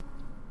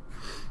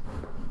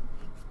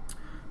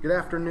Good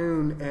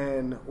afternoon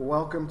and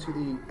welcome to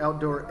the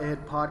Outdoor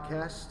Ed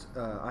Podcast.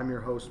 I'm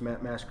your host,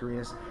 Matt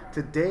Mascarenas.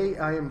 Today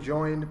I am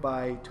joined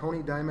by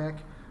Tony Dymack.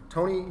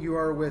 Tony, you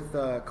are with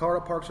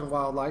Colorado Parks and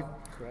Wildlife.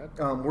 Correct.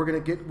 We're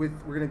gonna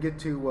get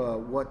to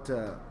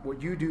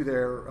what you do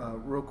there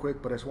real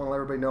quick, but I just want to let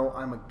everybody know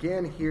I'm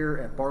again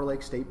here at Barr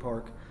Lake State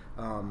Park.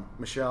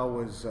 Michelle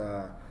was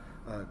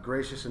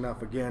gracious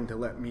enough again to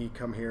let me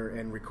come here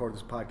and record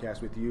this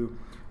podcast with you.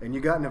 And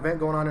you got an event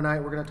going on tonight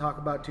we're going to talk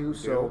about too.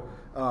 So,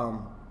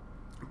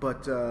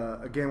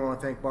 again, I want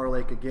to thank Barr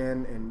Lake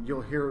again. And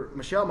you'll hear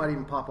Michelle might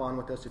even pop on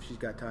with us if she's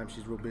got time.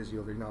 She's real busy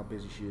over there. You know how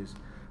busy she is.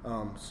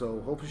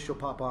 So hopefully she'll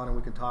pop on and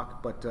we can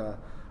talk. But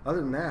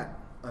other than that,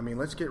 I mean,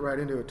 let's get right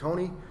into it.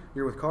 Tony,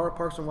 you're with Colorado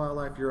Parks and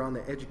Wildlife. You're on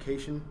the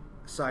education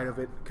side of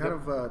it. Kind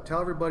of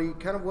tell everybody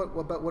kind of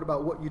what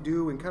about what you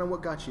do and kind of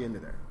what got you into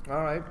there.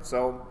 All right.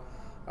 So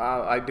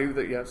I do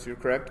that. Yes, you're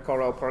correct.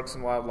 Colorado Parks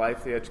and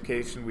Wildlife, the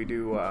education we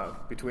do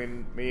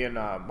between me and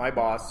my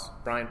boss,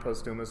 Brian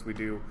Postumus, we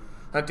do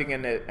hunting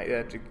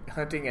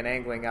and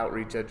angling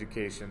outreach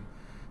education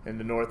in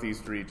the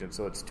Northeast region.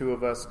 So it's two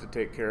of us to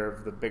take care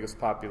of the biggest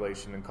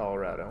population in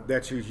Colorado.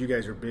 That's huge. You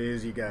guys are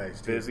busy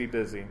guys, too.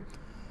 Busy.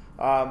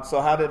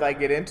 So how did I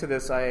get into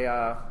this?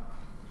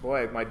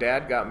 My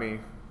dad got me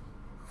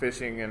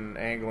fishing and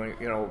angling,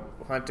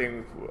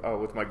 hunting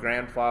with my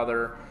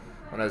grandfather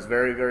when I was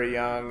very, very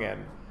young.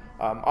 And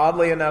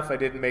oddly enough, I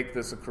didn't make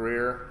this a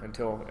career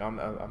until I'm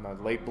a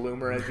late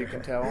bloomer, as you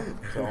can tell.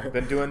 So I've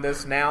been doing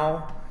this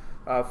now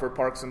for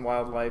Parks and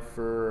Wildlife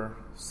for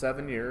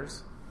 7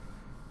 years.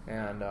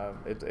 And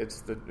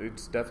it's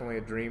definitely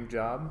a dream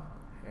job.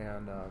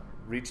 And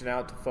reaching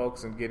out to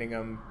folks and getting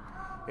them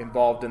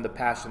involved in the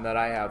passion that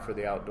I have for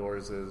the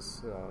outdoors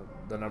is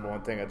the number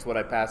one thing. It's what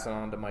I pass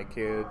on to my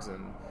kids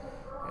and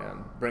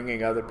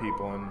bringing other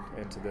people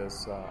into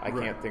this. I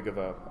can't think of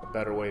a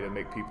better way to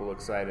make people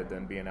excited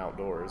than being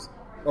outdoors.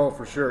 Oh,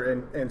 for sure.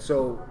 And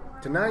so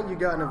tonight you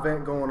got an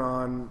event going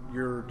on.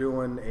 You're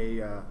doing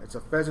it's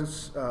a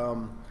pheasants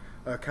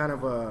kind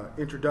of a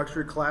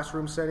introductory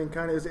classroom setting.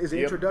 Kind of is it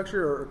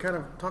introductory or kind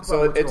of talk about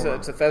what's going on?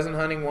 It's a pheasant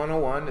hunting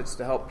 101. It's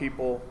to help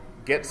people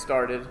get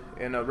started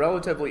in a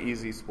relatively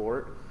easy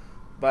sport,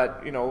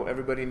 but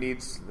everybody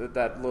needs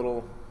that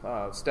little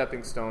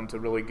stepping stone to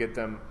really get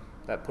them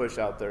that push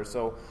out there.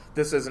 So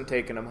this isn't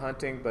taking them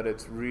hunting, but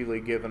it's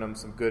really giving them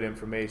some good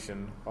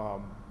information.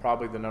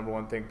 Probably the number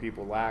one thing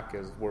people lack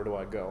is where do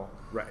I go?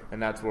 Right.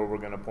 And that's where we're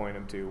going to point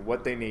them to,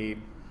 what they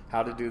need,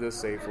 how to do this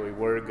safely,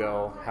 where to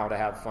go, how to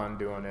have fun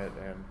doing it,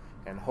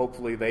 and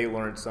hopefully they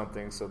learn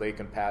something so they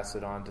can pass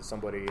it on to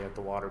somebody at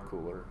the water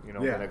cooler,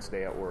 the next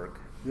day at work.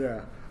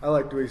 Yeah, I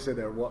like the way you said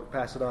that.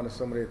 Pass it on to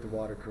somebody at the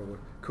water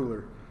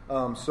cooler.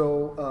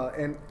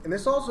 And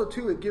this also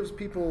too, it gives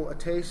people a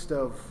taste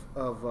of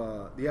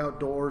the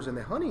outdoors and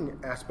the hunting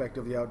aspect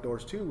of the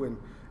outdoors too. And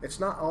it's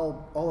not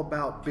all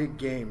about big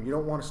game. You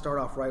don't want to start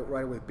off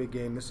right with big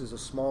game. This is a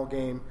small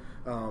game.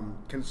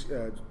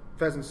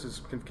 Pheasants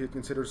is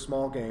considered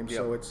small game, yep.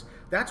 So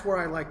that's where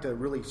I like to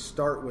really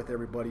start with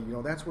everybody.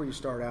 That's where you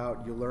start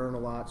out. You learn a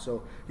lot.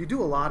 So you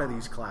do a lot of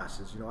these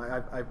classes.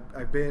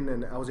 I've been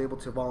and I was able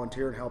to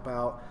volunteer and help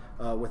out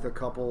with a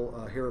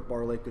couple here at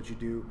Barr Lake that you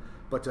do.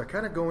 But to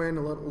kind of go in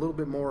a little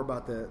bit more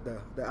about the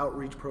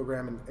outreach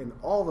program and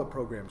all the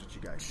programs that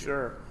you guys do.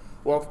 Sure.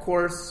 Well, of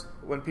course,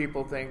 when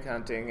people think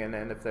hunting,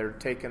 and if they're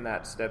taking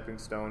that stepping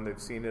stone, they've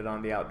seen it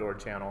on the Outdoor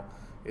Channel.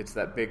 It's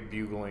that big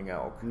bugling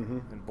elk,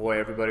 and boy,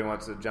 everybody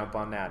wants to jump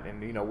on that.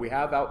 And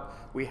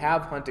we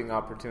have hunting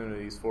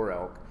opportunities for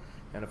elk,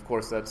 and of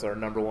course that's our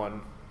number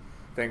one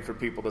thing for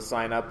people to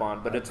sign up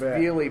on. But it's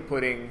really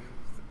putting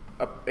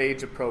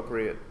age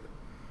appropriate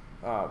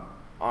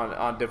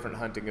on different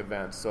hunting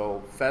events.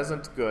 So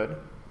pheasant's good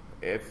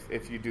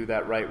if you do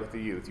that right with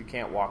the youth. You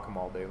can't walk them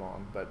all day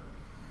long, but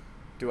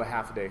do a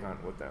half-a-day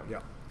hunt with them.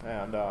 Yeah.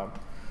 And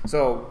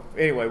so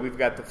anyway, we've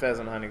got the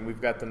pheasant hunting.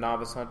 We've got the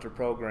novice hunter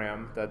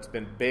program that's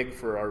been big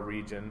for our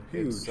region.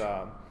 Huge.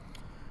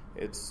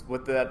 It's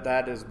what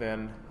that has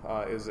been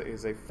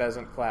is a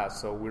pheasant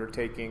class. So we're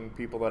taking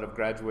people that have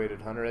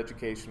graduated hunter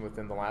education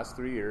within the last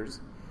 3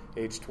 years,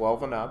 age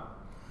 12 and up.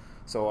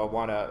 So I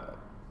want to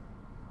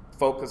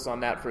focus on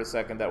that for a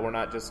second, that we're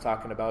not just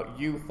talking about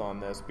youth on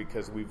this,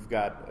 because we've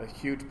got a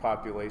huge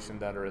population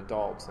that are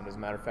adults. And as a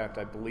matter of fact,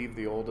 I believe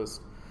the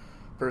oldest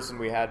person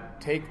we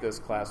had take this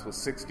class was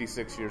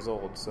 66 years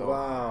old. So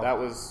wow. That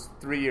was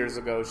 3 years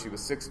ago. She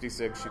was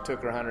 66. She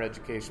took her hunter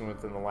education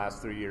within the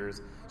last 3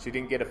 years. She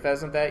didn't get a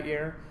pheasant that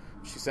year.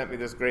 She sent me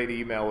this great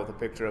email with a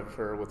picture of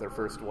her with her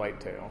first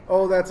whitetail.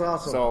 Oh, that's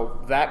awesome.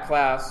 So that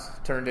class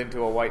turned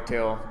into a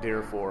whitetail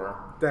deer for her.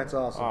 That's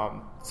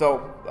awesome.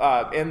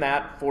 In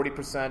that,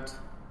 40%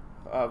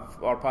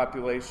 of our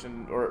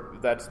population or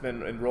that's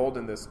been enrolled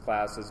in this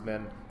class has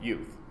been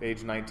youth,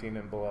 age 19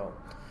 and below.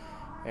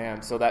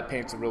 And so that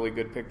paints a really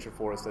good picture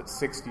for us, that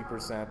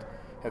 60%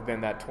 have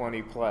been that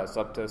 20 plus,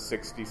 up to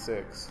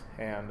 66.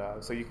 And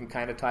so you can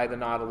kind of tie the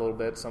knot a little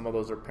bit. Some of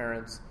those are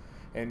parents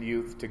and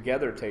youth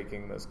together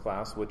taking this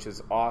class, which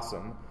is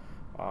awesome.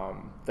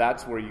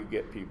 That's where you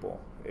get people.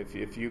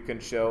 If you can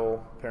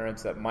show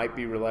parents that might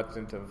be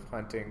reluctant of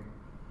hunting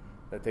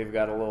that they've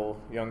got a little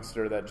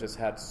youngster that just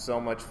had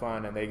so much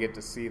fun, and they get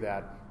to see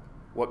that,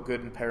 what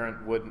good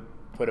parent wouldn't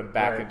put them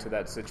back into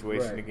that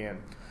situation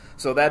again?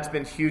 So that's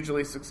been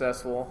hugely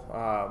successful.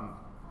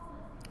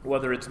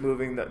 Whether it's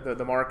moving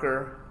the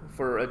marker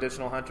for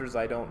additional hunters,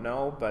 I don't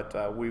know,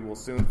 but we will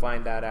soon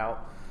find that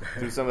out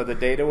through some of the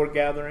data we're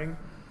gathering.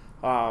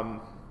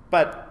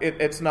 But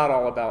it's not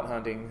all about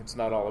hunting. It's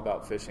not all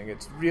about fishing.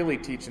 It's really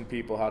teaching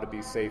people how to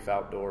be safe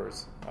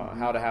outdoors,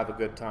 how to have a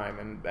good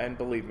time. And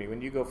believe me,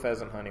 when you go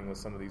pheasant hunting with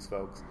some of these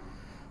folks,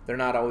 they're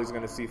not always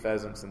going to see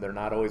pheasants, and they're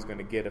not always going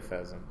to get a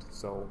pheasant.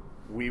 So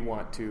we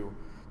want to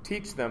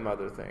teach them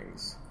other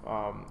things,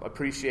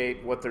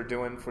 appreciate what they're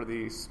doing for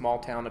the small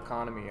town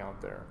economy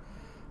out there,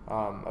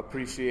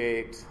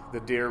 appreciate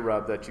the deer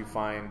rub that you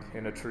find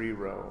in a tree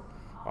row.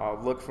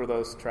 Look for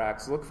those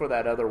tracks. Look for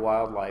that other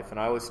wildlife. And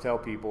I always tell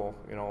people,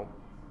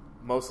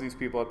 most of these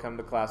people that come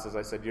to classes,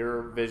 I said,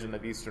 your vision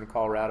of eastern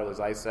Colorado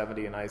is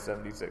I-70 and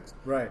I-76.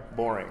 Right.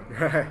 Boring.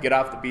 Right. Get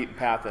off the beaten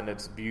path, and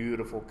it's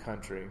beautiful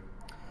country.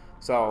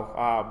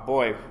 So,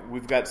 boy,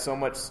 we've got so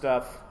much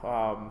stuff.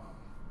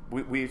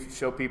 We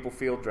show people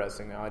field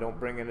dressing now. I don't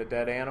bring in a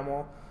dead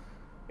animal.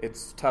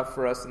 It's tough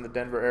for us in the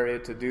Denver area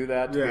to do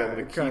that, to be able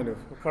to keep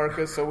a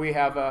carcass. So we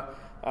have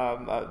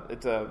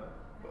it's a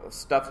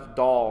stuffed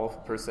doll,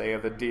 per se,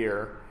 of a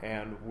deer,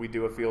 and we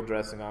do a field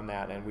dressing on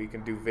that, and we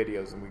can do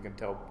videos, and we can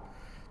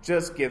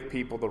just give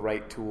people the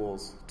right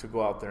tools to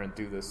go out there and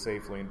do this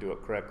safely and do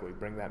it correctly,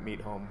 bring that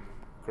meat home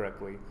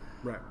correctly.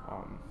 Right.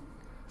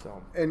 So.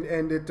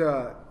 And it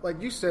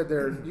like you said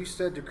there, you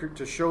said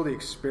to show the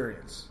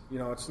experience.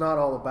 It's not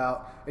all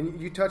about, and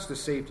you touched the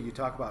safety. You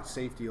talk about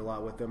safety a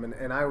lot with them,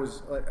 and I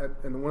was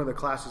in one of the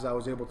classes I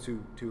was able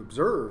to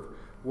observe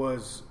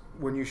was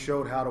when you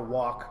showed how to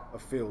walk a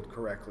field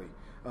correctly.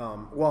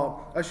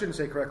 Well, I shouldn't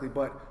say correctly,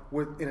 but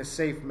in a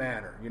safe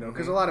manner,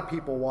 because a lot of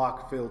people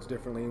walk fields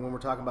differently. And when we're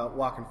talking about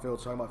walking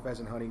fields, talking about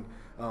pheasant hunting,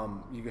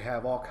 you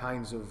have all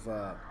kinds of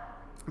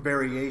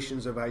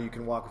variations of how you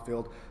can walk a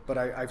field. But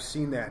I've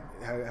seen that,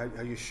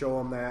 how you show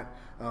them that.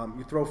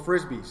 You throw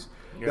frisbees.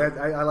 Yep.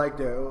 That I like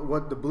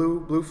the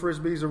blue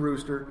frisbee is a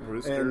rooster,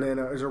 and then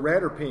is a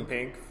red or pink?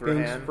 Pink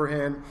for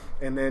hen,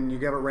 and then you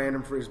have a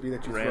random frisbee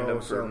that you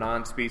random throw. for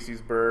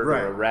non-species bird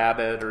or a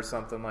rabbit or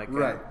something like that.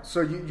 Right.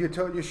 So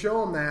you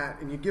show them that,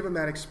 and you give them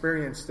that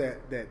experience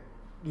that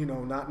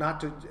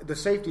not to the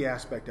safety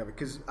aspect of it,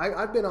 because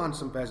I've been on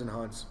some pheasant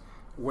hunts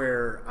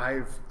where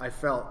I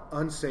felt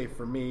unsafe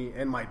for me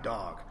and my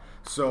dog.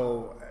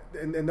 So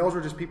and those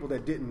were just people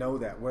that didn't know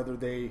that, whether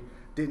they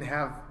didn't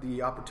have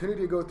the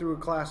opportunity to go through a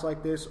class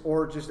like this,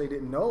 or just they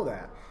didn't know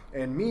that.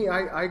 And me,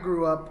 I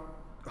grew up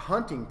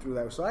hunting through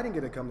that, so I didn't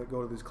get to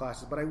go to these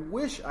classes. But I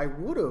wish I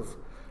would have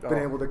been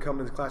able to come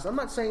to this class. I'm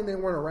not saying they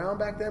weren't around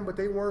back then, but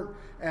they weren't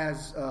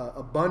as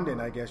abundant,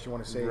 I guess you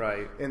want to say,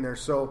 in there.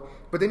 So,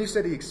 but then you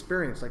said the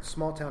experience, like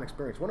small town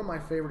experience. One of my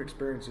favorite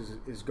experiences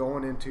is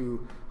going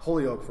into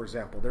Holyoke, for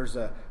example. There's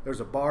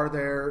a bar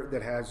there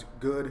that has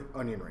good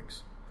onion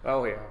rings.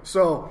 Oh yeah.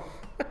 So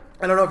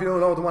I don't know if you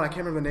know the one. I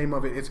can't remember the name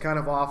of it. It's kind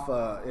of off.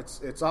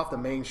 It's off the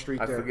main street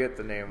there. I forget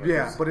the name of it.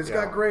 Yeah, but it's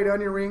got great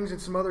onion rings and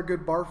some other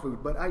good bar food.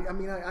 But I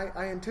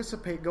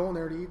anticipate going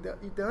there to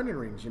eat the onion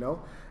rings,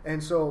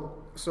 And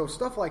so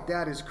stuff like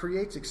that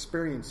creates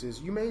experiences.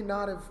 You may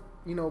not have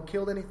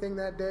killed anything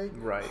that day,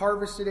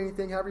 harvested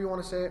anything, however you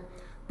want to say it,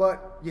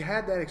 but you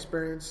had that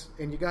experience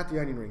and you got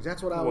the onion rings.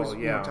 That's what I was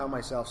tell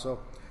myself. So,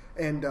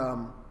 and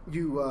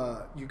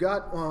you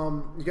got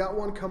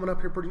one coming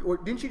up here pretty. Or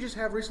didn't you just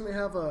recently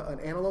have an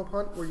antelope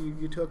hunt where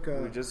you took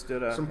we just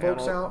did some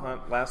folks out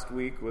hunt last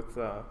week with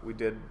we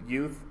did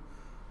youth.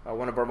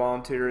 One of our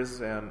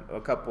volunteers and a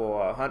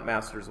couple hunt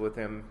masters with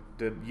him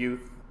did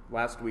youth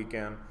last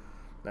weekend,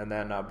 and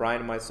then Brian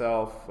and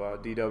myself,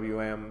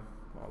 DWM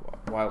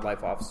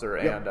wildlife officer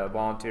and a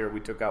volunteer, we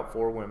took out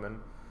 4 women.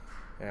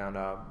 And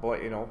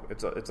boy,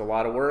 it's a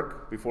lot of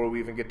work before we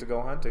even get to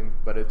go hunting,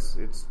 but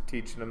it's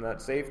teaching them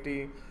that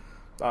safety.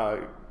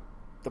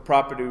 The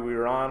property we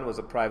were on was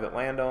a private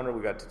landowner.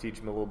 We got to teach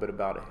them a little bit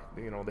about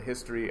the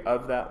history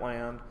of that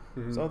land.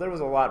 Mm-hmm. So there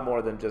was a lot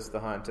more than just the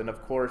hunt. And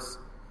of course,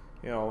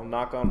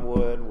 knock on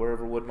wood,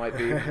 wherever wood might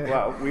be.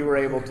 Well, we were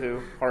able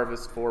to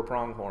harvest 4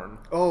 pronghorn.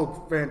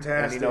 Oh,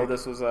 fantastic! And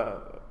this was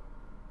a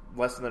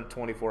less than a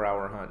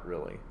 24-hour hunt,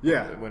 really.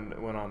 Yeah.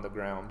 When on the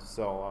ground.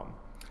 So.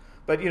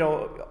 But,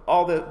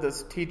 all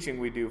this teaching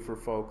we do for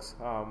folks,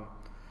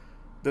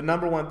 the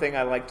number one thing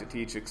I like to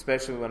teach,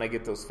 especially when I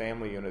get those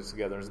family units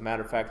together, as a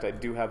matter of fact, I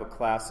do have a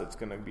class that's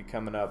going to be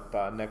coming up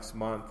next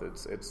month.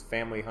 It's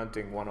Family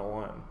Hunting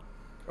 101.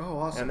 Oh,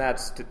 awesome. And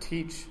that's to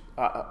teach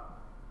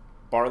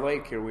Bar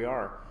Lake, here we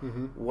are.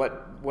 Mm-hmm.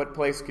 What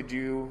place could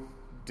you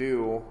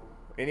do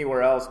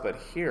anywhere else but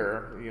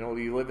here?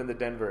 You live in the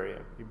Denver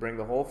area. You bring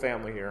the whole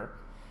family here.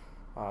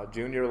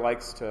 Junior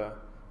likes to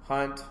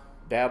hunt.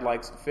 Dad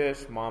likes to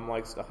fish, Mom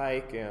likes to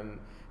hike, and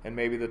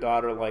maybe the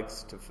daughter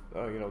likes to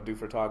do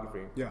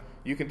photography. Yeah.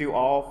 You can do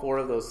all 4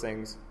 of those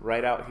things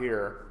right out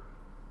here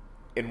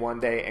in one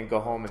day and go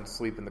home and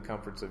sleep in the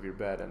comforts of your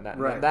bed. And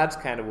that's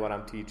kind of what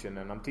I'm teaching.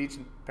 And I'm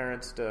teaching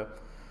parents to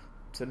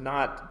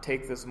not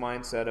take this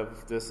mindset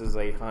of this is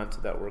a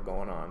hunt that we're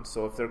going on.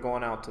 So if they're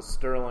going out to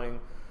Sterling,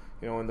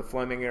 in the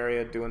Fleming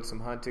area doing some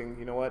hunting,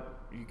 you know what?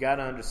 You got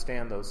to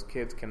understand those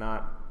kids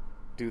cannot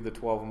do the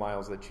 12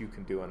 miles that you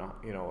can do in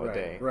a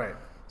day. Right.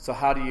 So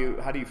how do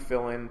you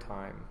fill in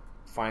time?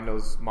 Find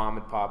those mom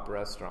and pop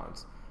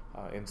restaurants.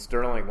 In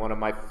Sterling, one of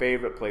my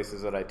favorite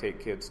places that I take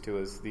kids to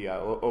is the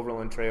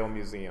Overland Trail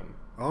Museum.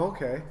 Oh,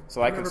 okay.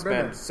 So I can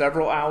spend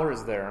several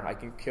hours there. I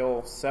can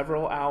kill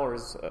several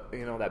hours,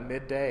 that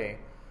midday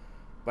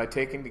by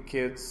taking the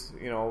kids,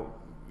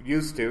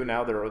 used to.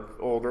 Now they're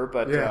older,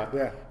 but,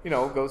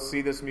 go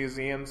see this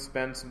museum,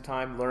 spend some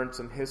time, learn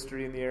some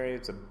history in the area.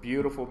 It's a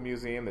beautiful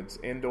museum. It's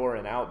indoor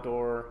and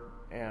outdoor,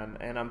 and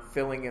I'm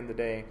filling in the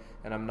day,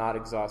 and I'm not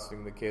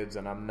exhausting the kids,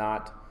 and I'm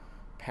not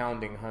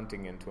pounding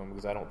hunting into them,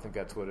 because I don't think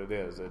that's what it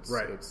is.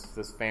 It's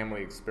this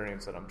family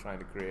experience that I'm trying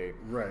to create.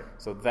 Right.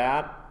 So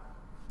that,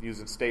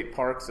 using state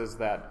parks as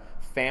that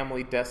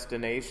family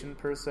destination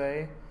per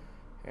se,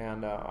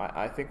 and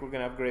I think we're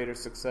going to have greater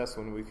success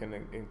when we can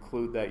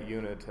include that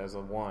unit as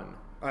a one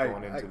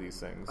going into these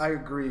things. I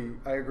agree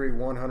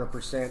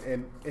 100%,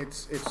 and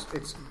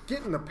it's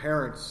getting the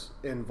parents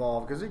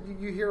involved, because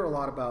you hear a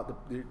lot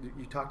about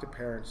you talk to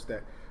parents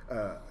that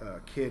a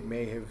kid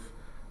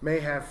may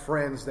have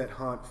friends that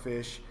hunt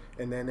fish,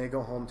 and then they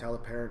go home and tell a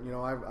parent,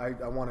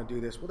 I want to do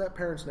this. Well, that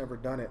parent's never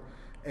done it,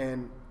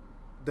 and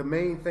the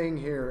main thing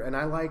here, and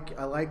I like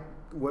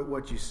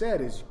what you said,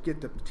 is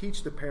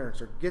teach the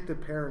parents, or get the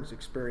parents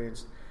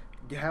experience,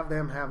 have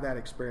them have that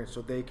experience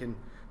so they can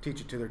teach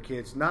it to their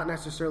kids. Not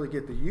necessarily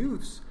get the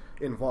youths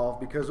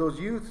involved, because those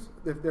youth,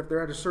 if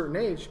they're at a certain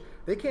age,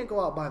 they can't go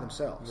out by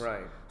themselves.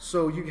 Right.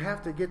 So you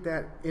have to get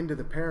that into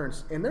the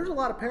parents. And there's a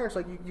lot of parents,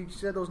 like you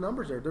said those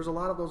numbers there. There's a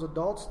lot of those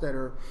adults that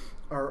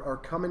are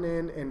coming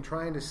in and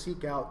trying to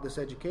seek out this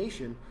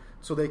education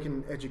so they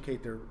can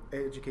educate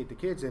the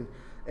kids.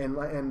 And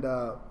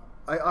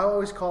I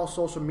always call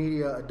social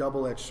media a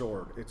double-edged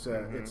sword. It's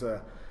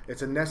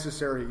a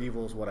necessary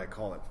evil is what I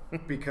call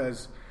it,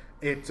 because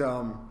it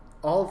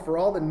for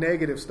all the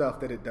negative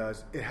stuff that it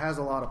does, it has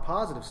a lot of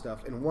positive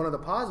stuff. And one of the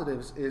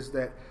positives is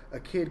that a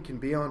kid can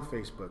be on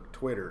Facebook,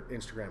 Twitter,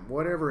 Instagram,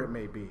 whatever it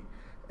may be,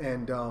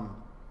 and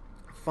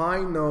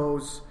find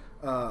those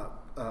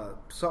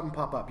something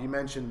pop up. You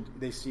mentioned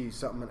they see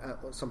something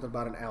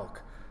about an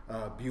elk.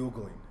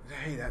 Bugling.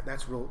 Hey,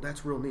 that's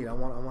real neat. I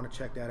want to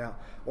check that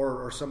out.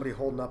 Or somebody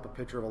holding up a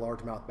picture of a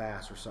largemouth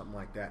bass or something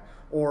like that.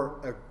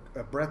 Or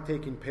a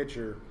breathtaking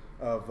picture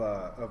of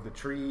the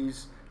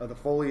trees, of the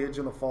foliage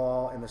in the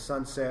fall and the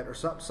sunset, or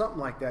something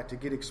like that, to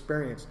get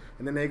experience.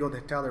 And then they go to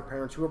tell their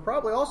parents, who are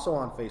probably also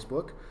on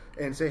Facebook,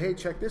 and say, hey,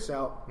 check this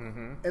out.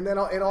 Mm-hmm. And then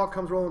it all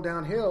comes rolling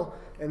downhill.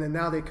 And then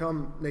now they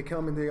come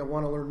and they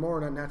want to learn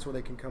more, and that's where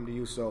they can come to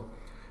you. So.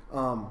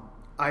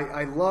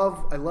 I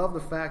love the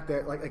fact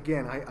that, like,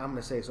 again, I'm going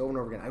to say this over and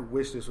over again, I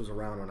wish this was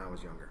around when I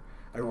was younger.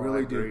 I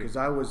really do, because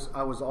I was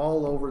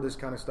all over this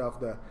kind of stuff.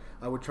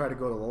 I would try to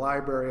go to the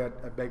library.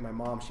 I'd beg my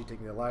mom, she'd take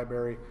me to the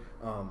library.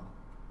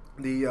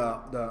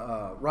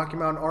 The Rocky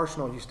Mountain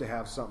Arsenal used to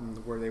have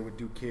something where they would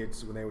do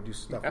kids, when they would do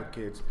stuff with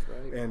kids.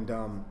 Right. And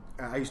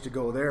I used to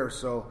go there.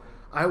 So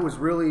I was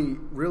really,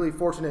 really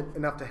fortunate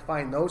enough to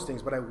find those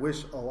things, but I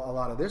wish a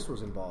lot of this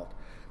was involved.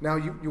 Now,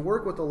 you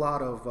work with a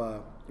lot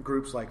of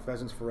groups like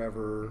Pheasants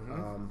Forever,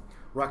 mm-hmm.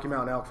 Rocky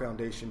Mountain Elk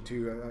Foundation,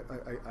 too.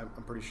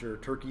 I'm pretty sure.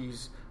 Turkey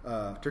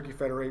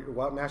Federation,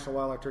 National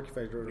Wildlife Turkey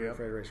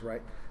Federation,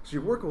 right? So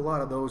you work with a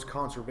lot of those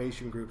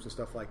conservation groups and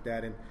stuff like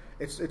that, and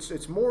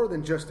it's more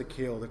than just a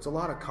kill. It's a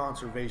lot of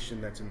conservation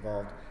that's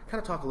involved.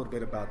 Kind of talk a little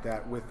bit about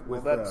that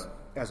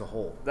as a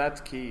whole. That's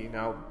key.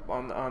 Now,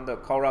 on the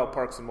Colorado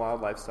Parks and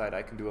Wildlife side,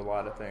 I can do a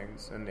lot of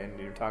things, and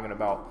you're talking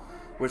about.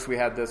 Wish we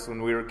had this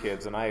when we were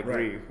kids, and I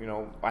agree.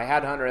 Right. I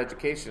had hunter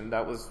education.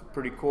 That was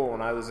pretty cool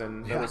when I was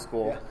in middle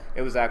school. Yeah.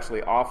 It was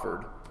actually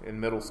offered in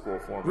middle school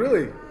for me.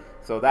 Really?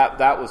 So that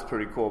was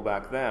pretty cool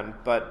back then.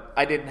 But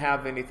I didn't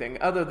have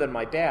anything other than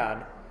my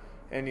dad.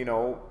 And, you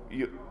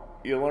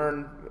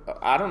learn.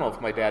 I don't know if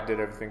my dad did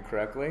everything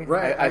correctly.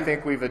 Right. I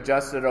think we've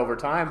adjusted over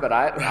time, but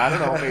I don't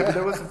know. Maybe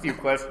there was a few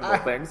questionable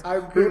things. I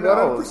agree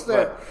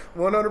 100%.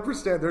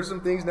 100%. There's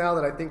some things now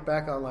that I think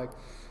back on, like,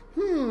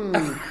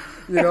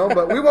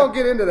 but we won't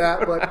get into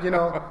that. But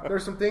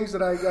there's some things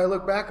that I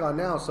look back on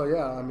now. So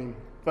yeah, I mean.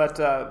 But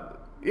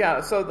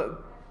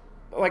so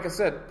like I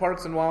said,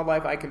 Parks and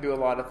Wildlife, I can do a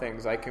lot of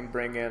things. I can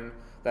bring in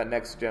that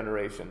next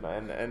generation,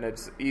 and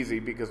it's easy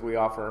because we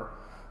offer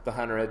the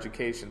hunter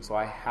education. So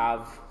I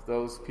have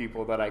those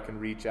people that I can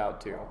reach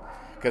out to,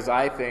 because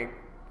I think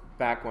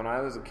back when I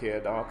was a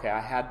kid,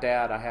 I had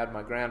Dad, I had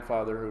my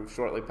grandfather who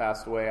shortly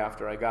passed away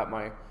after I got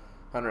my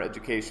hunter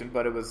education,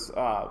 but it was.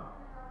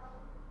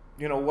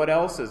 What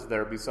else is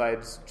there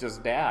besides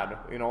just Dad?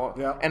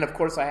 Yeah. And of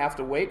course I have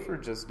to wait for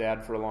just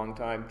Dad for a long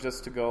time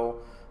just to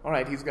go, all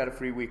right, he's got a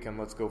free weekend,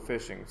 let's go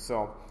fishing.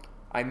 So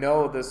I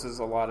know this is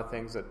a lot of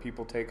things that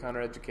people take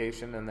hunter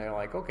education and they're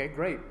like, okay,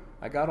 great,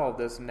 I got all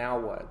this, now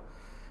what?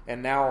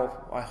 And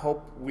now I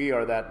hope we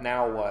are that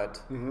now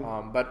what,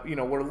 but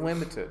we're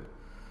limited.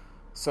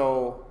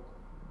 So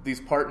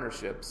these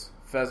partnerships,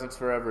 Pheasants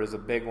Forever is a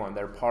big one.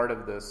 They're part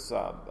of this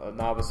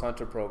novice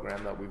hunter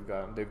program that we've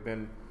got. They've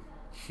been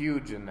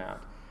huge in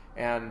that,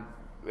 and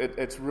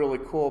it's really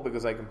cool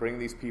because I can bring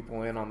these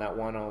people in on that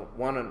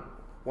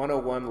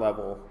 101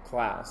 level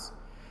class,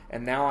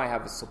 and now I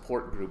have a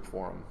support group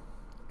for them,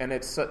 and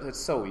it's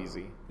so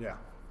easy. Yeah,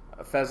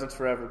 a Pheasants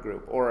Forever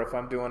group, or if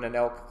I'm doing an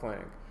elk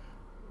clinic,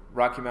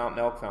 Rocky Mountain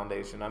Elk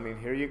Foundation. I mean,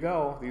 here you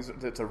go.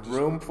 It's a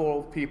room full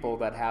of people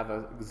that have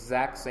an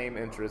exact same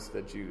interest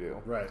that you do.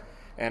 Right.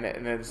 And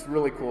it's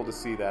really cool to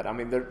see that. I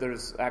mean,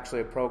 there's actually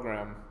a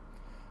program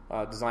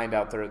designed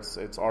out there. It's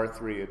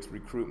R3. It's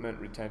recruitment,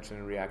 retention,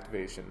 and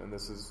reactivation. And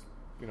this is,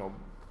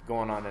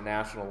 going on a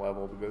national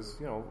level because,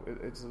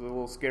 it's a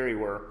little scary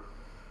where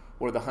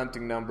the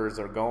hunting numbers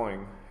are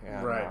going.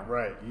 And,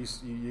 right.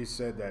 You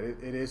said that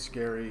it is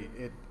scary.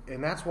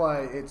 And that's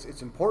why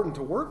it's important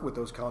to work with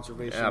those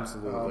conservation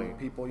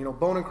people.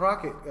 Bone and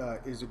Crockett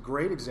is a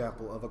great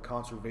example of a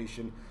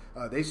conservation.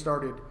 They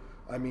started.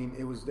 I mean,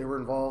 they were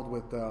involved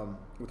with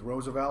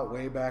Roosevelt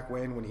way back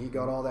when he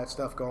got all that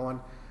stuff going.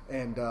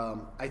 And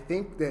I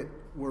think that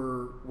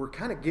we're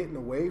kind of getting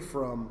away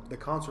from the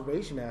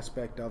conservation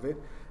aspect of it,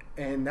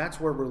 and that's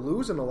where we're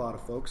losing a lot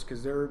of folks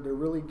because they're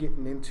really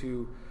getting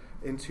into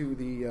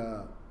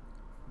the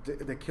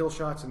kill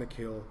shots and the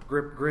kill,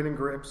 grin and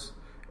grips,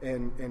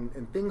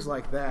 and things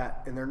like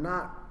that, and they're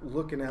not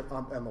looking at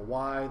on the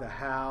why, the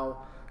how,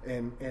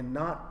 and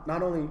not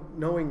only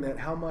knowing that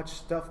how much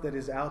stuff that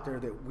is out there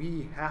that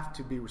we have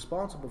to be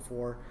responsible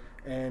for,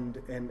 and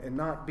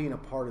not being a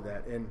part of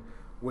that. And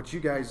what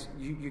you guys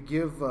you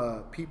give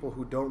people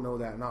who don't know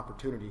that an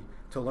opportunity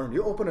to learn.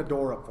 You open a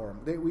door up for them.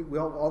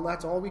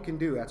 That's all we can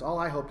do. That's all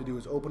I hope to do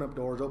is open up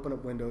doors, open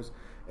up windows,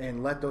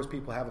 and let those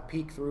people have a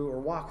peek through or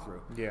walk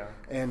through. Yeah.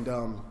 And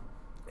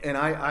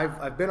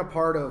I've been a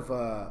part of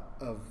a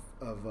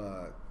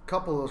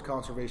couple of those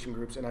conservation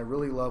groups, and I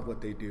really love what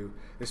they do,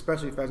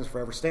 especially Pheasants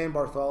Forever. Stan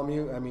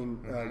Bartholomew, I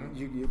mean,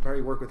 you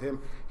probably work with him.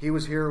 He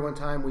was here one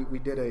time. We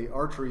did a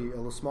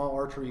little small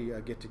archery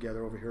get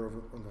together over here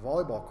on the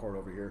volleyball court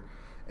over here,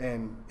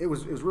 and it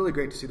was really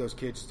great to see those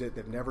kids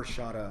that never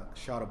shot a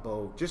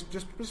bow,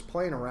 just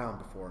playing around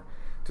before,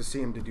 to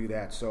see them to do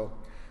that. So.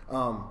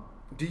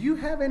 Do you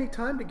have any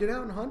time to get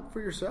out and hunt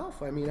for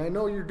yourself? I mean, I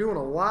know you're doing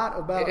a lot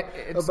about.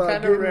 It's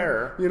kind of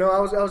rare.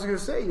 I was going to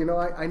say,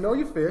 I know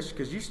you fish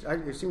because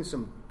I've seen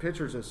some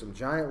pictures of some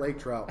giant lake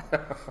trout,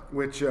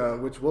 which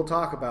we'll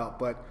talk about.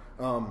 But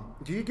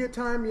do you get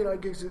time?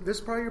 This is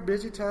probably your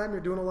busy time. You're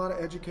doing a lot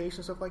of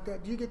education stuff like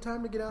that. Do you get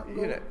time to get out?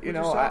 And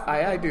go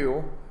I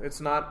do. It's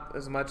not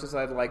as much as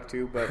I'd like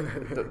to, but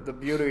the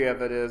beauty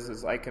of it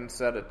is I can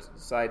set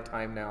aside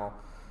time now.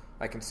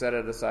 I can set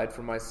it aside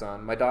for my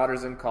son. My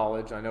daughter's in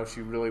college. I know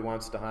she really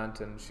wants to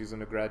hunt, and she's going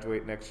to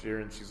graduate next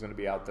year, and she's going to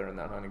be out there in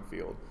that hunting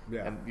field.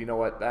 Yeah. And you know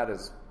what? That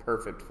is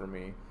perfect for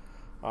me.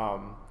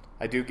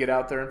 I do get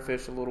out there and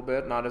fish a little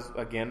bit. Not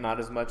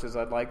as much as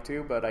I'd like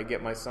to, but I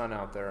get my son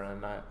out there,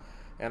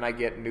 and I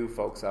get new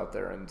folks out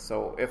there. And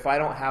so if I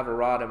don't have a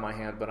rod in my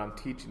hand, but I'm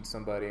teaching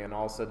somebody, and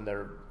all of a sudden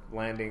they're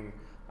landing,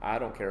 I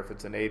don't care if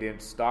it's an 8-inch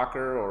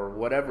stalker or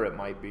whatever it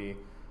might be.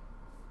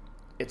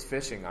 It's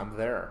fishing. I'm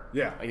there.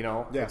 Yeah.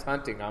 It's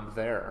hunting. I'm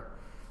there.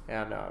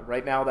 And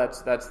right now,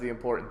 that's the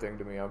important thing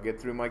to me. I'll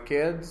get through my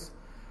kids.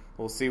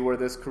 We'll see where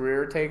this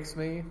career takes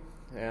me,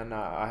 and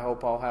I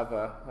hope I'll have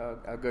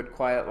a good,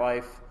 quiet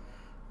life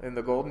in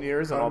the golden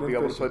years, and I'll be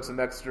able to put some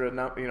extra,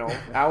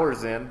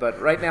 hours in. But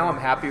right now, I'm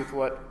happy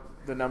with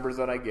the numbers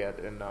that I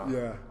get. And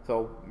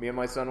so me and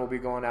my son will be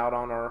going out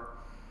on our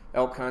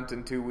elk hunt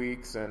in 2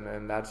 weeks,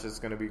 and that's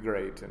just going to be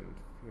great. And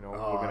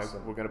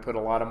awesome. we're gonna put a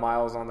lot of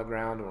miles on the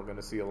ground, and we're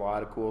gonna see a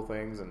lot of cool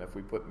things. And if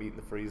we put meat in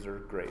the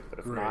freezer, great. But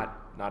if not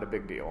a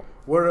big deal.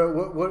 What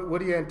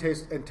are you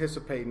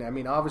anticipating? I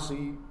mean,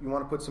 obviously you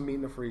want to put some meat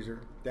in the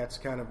freezer. That's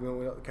kind of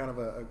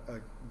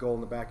a goal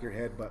in the back of your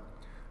head. But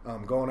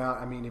going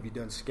out, I mean, have you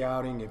done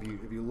scouting? Have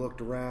you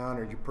looked around?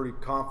 Are you pretty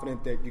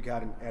confident that you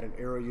got at an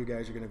area you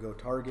guys are going to go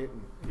target?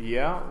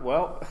 Yeah,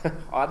 well,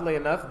 oddly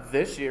enough,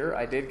 this year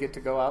I did get to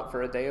go out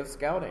for a day of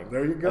scouting.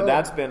 There you go. And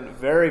that's been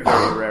very,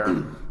 very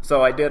rare.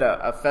 So I did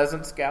a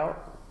pheasant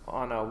scout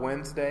on a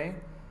Wednesday.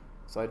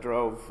 So I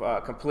drove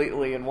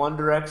completely in one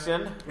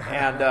direction,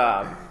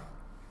 and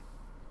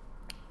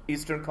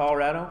eastern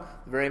Colorado.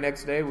 The very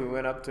next day we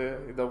went up to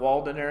the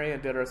Walden area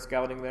and did our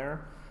scouting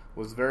there.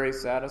 Was very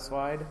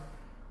satisfied.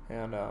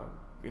 And,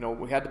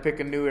 we had to pick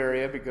a new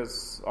area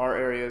because our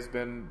area has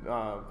been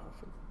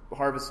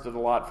harvested a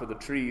lot for the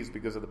trees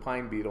because of the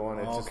pine beetle, and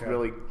it just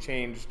really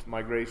changed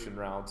migration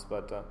routes.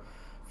 But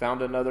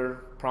found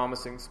another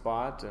promising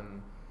spot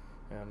and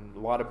a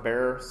lot of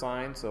bear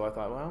signs, so I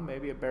thought, well,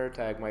 maybe a bear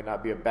tag might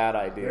not be a bad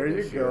idea. There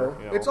you go.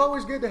 It's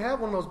always good to have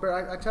one of those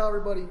bear. I tell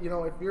everybody,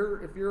 if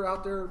you're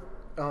out there,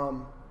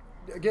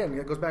 again,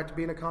 it goes back to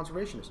being a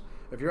conservationist.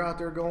 If you're out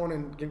there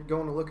going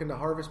to looking to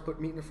harvest, put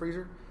meat in the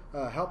freezer,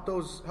 help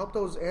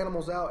those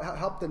animals out.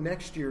 Help the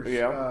next year's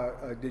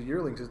the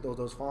yearlings,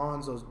 those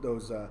fawns,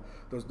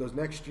 those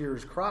next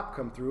year's crop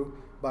come through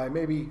by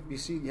maybe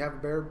you have a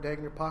bear tag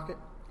in your pocket,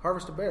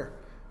 harvest a bear.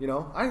 You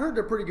know, I heard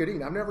they're pretty good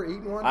eating. I've never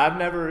eaten one. I've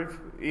never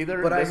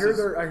either. But I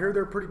hear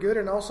they're pretty good,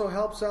 and also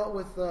helps out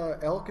with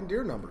elk and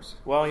deer numbers.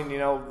 Well, you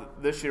know,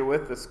 this year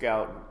with the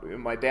Scout,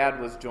 my dad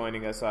was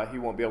joining us. He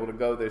won't be able to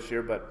go this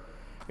year, but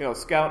you know,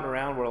 scouting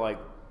around, we're like,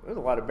 there's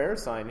a lot of bear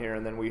sign here,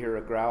 and then we hear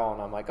a growl,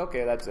 and I'm like,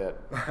 okay, that's it.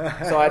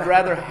 So I'd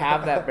rather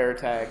have that bear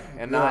tag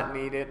and not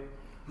need it,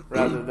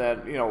 rather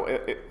than, you know,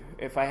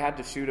 if I had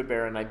to shoot a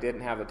bear and I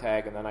didn't have a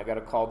tag, and then I got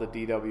to call the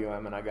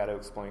DWM and I got to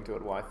explain to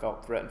it why I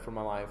felt threatened for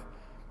my life.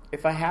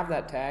 If I have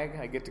that tag,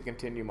 I get to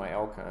continue my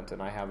elk hunt, and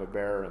I have a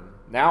bear. And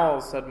now all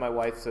of a sudden, my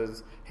wife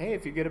says, "Hey,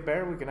 if you get a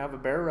bear, we can have a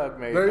bear rug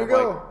made." There you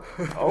go.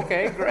 Like,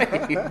 okay, great.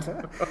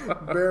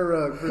 Bear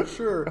rug for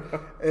sure.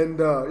 And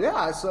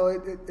so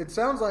it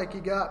sounds like you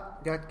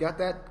got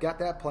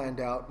that planned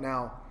out.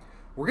 Now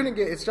we're gonna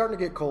get. It's starting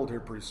to get cold here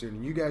pretty soon.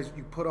 And you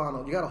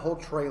got a whole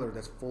trailer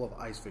that's full of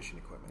ice fishing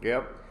equipment.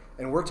 Yep.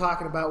 And we're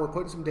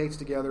putting some dates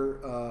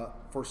together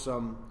for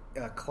some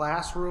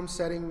classroom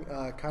setting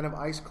kind of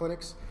ice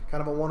clinics,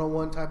 kind of a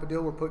 101 type of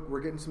deal.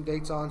 We're getting some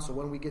dates on, so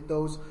when we get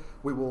those,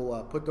 we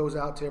will put those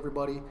out to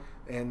everybody.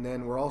 And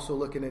then we're also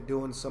looking at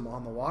doing some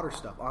on the water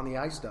stuff, on the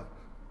ice stuff.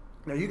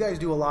 Now, you guys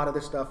do a lot of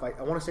this stuff. I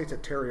want to say it's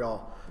at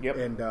Tarryall. Yep.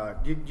 And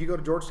you go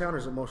to Georgetown, or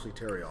is it mostly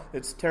Tarryall?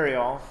 It's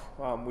Tarryall.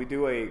 We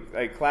do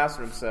a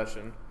classroom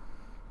session.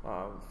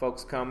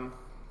 Folks come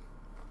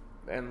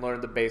and learn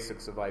the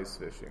basics of ice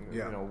fishing.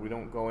 Yeah. You know, we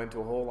don't go into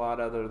a whole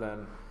lot other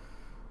than,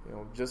 you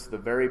know, just the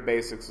very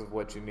basics of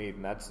what you need,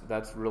 and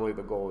that's really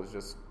the goal, is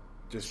just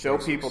show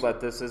basics. People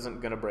that this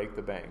isn't going to break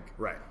the bank.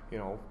 Right. You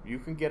know, you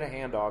can get a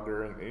hand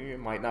auger, and you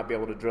might not be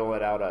able to drill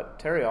it out at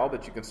Tarryall,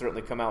 but you can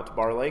certainly come out to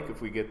Bar Lake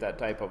if we get that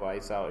type of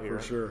ice out here.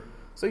 For sure.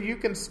 So you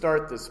can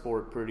start the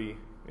sport pretty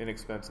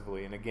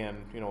inexpensively, and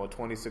again, you know, a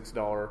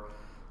 $26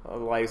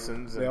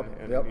 license,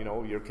 and you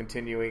know, you're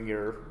continuing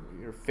your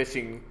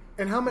fishing.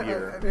 And how many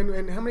year.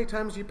 And how many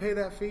times do you pay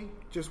that fee?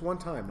 Just one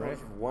time, right?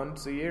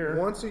 Once a year.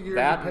 Once a year.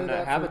 That you pay and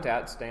that a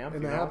habitat stamp.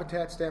 And the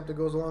habitat stamp that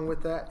goes along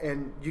with that,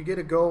 and you get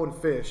to go and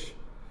fish.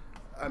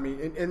 I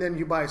mean, and then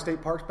you buy a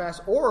state parks pass.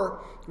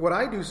 Or what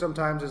I do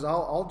sometimes is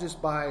I'll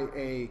just buy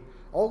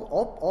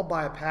I'll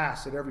buy a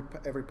pass at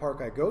every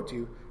park I go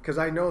to, because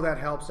I know that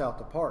helps out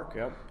the park.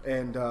 Yep.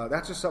 And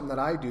that's just something that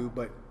I do.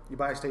 But you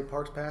buy a state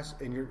parks pass,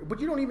 but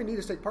you don't even need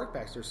a state park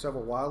pass. There's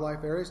several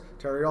wildlife areas.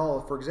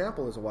 Tarryall, for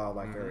example, is a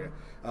wildlife area.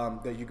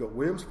 That you go.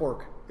 Williams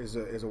Fork is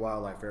a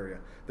wildlife area.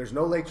 There's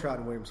no lake trout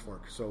in Williams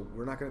Fork, so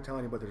we're not going to tell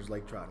anybody there's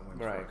lake trout in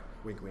Williams Fork.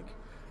 Wink, wink.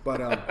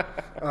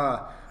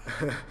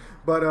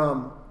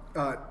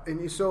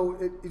 And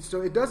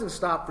so it doesn't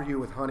stop for you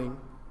with hunting,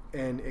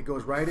 and it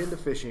goes right into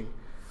fishing.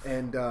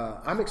 And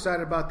I'm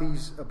excited about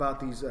these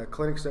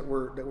clinics that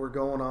we're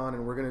going on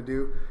and we're going to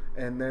do.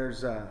 And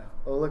there's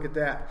look at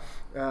that.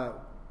 You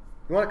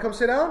want to come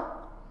sit down?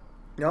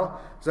 No.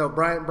 So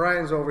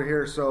Brian's over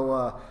here.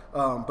 So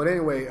but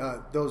anyway,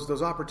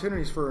 those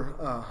opportunities for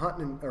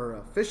hunting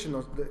or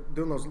fishing,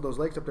 doing those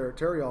lakes up there at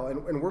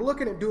Tarryall, and we're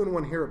looking at doing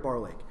one here at Bar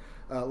Lake.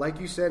 Like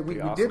you said,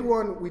 we did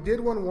one. We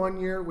did one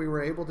year. We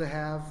were able to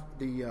have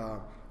the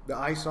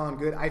ice on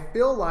good. I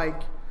feel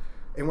like.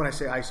 And when I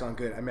say ice on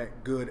good, I meant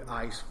good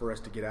ice for us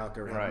to get out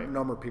there and have a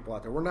number of people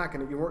out there. We're not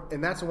going to,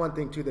 and that's the one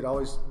thing too that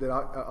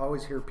I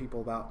always hear people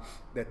about,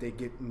 that they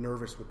get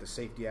nervous with the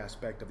safety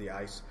aspect of the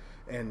ice,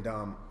 and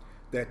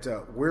that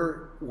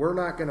we're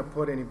not going to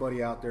put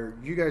anybody out there.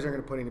 You guys aren't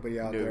going to put anybody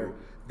out there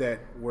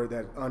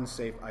that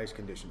unsafe ice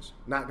conditions.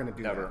 Not going to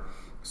do that.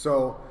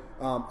 So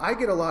I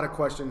get a lot of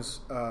questions,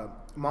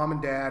 mom and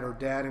dad or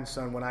dad and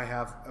son, when I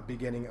have a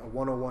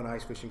 101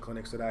 ice fishing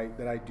clinics that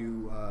I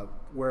do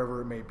wherever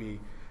it may be.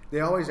 They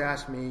always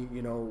ask me,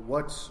 you know,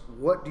 what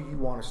do you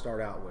want to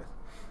start out with?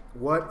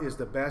 What is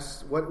the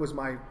best? What was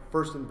my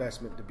first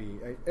investment to be?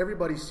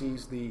 Everybody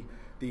sees the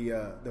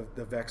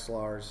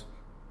Vexilars,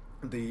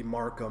 the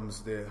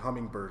Markhams, the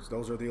Hummingbirds.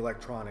 Those are the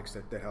electronics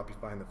that help you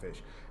find the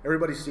fish.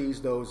 Everybody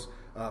sees those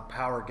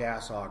power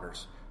gas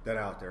augers that are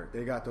out there.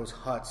 They got those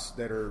huts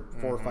that are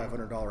 $400 or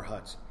 $500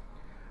 huts.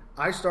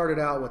 I started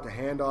out with a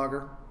hand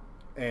auger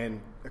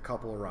and a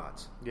couple of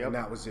rods, and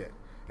that was it.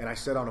 And I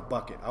sat on a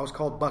bucket. I was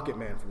called Bucket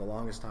Man for the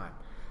longest time.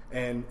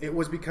 And it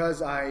was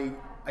because I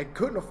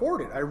couldn't afford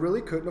it. I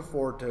really couldn't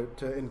afford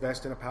to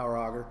invest in a power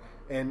auger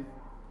and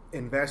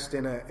invest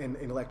in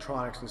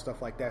electronics and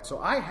stuff like that. So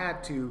I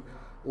had to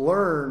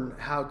learn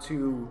how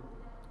to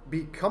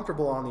be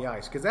comfortable on the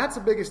ice, because that's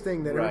the biggest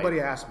thing that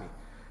everybody asks me.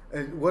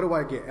 What do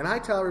I get? And I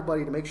tell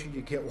everybody to make sure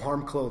you get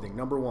warm clothing,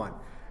 number one.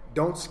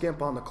 Don't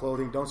skimp on the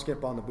clothing. Don't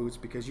skimp on the boots,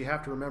 because you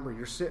have to remember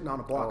you're sitting on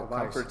a block of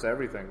ice. Comfort's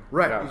everything.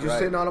 Right. Yeah, you're just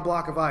sitting on a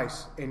block of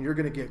ice, and you're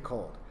going to get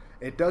cold.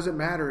 It doesn't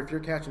matter if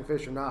you're catching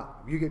fish or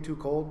not. If you get too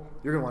cold,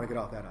 you're going to want to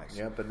get off that ice.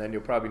 Yep, and then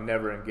you'll probably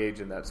never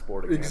engage in that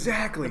sport again.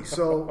 Exactly.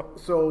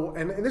 So,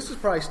 and this is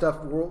probably stuff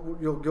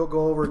you'll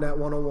go over in that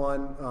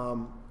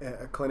 101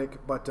 clinic,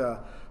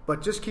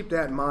 but just keep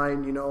that in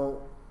mind. You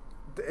know,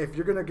 if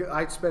you're gonna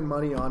I'd spend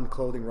money on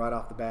clothing right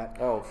off the bat.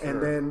 Oh,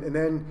 sure.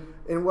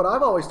 And what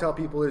I've always tell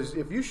people is,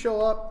 if you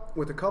show up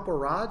with a couple of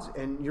rods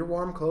and you're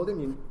warm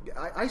clothing,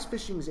 ice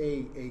fishing is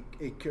a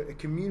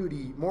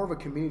community, more of a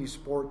community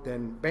sport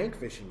than bank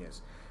fishing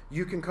is.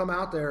 You can come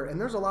out there, and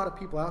there's a lot of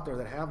people out there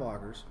that have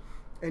augers,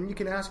 and you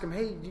can ask them,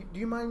 hey, do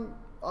you mind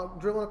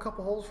drilling a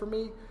couple holes for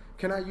me?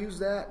 Can I use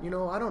that?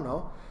 I don't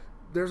know.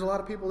 There's a lot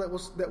of people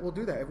that will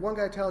do that. If one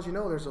guy tells you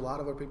no, there's a lot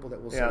of other people that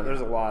will say yeah.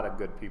 There's a lot of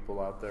good people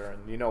out there,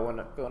 and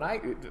when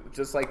I,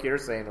 just like you're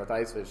saying with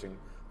ice fishing,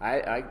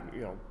 I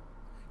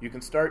you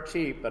can start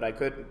cheap, but I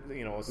couldn't, a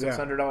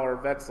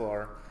 $600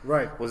 Vexilar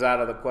was out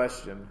of the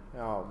question.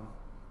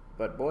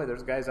 But boy,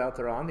 there's guys out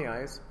there on the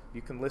ice.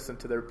 You can listen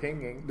to their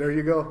pinging. There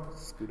you go.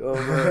 Scoot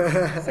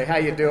over, say how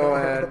you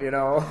doing, and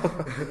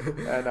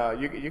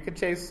you can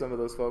chase some of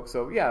those folks.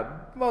 So yeah,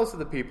 most of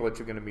the people that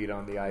you're going to meet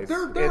on the ice,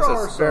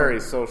 it's a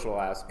very social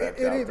aspect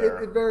out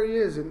there. It very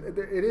is, and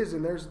it is,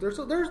 and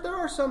there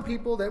are some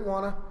people that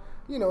want to.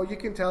 You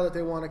can tell that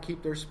they want to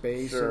keep their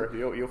space. Sure,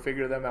 you'll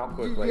figure them out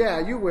quickly.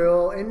 Yeah, you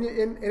will, and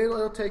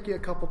it'll take you a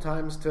couple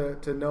times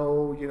to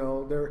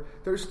know.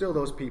 There's still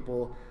those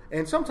people,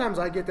 and sometimes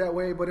I get that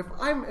way. But if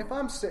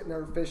I'm sitting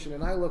there fishing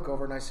and I look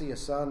over and I see a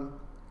son,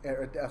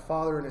 a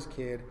father and his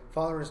kid,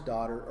 father and his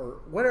daughter,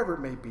 or whatever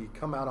it may be,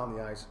 come out on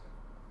the ice,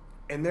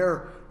 and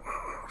they're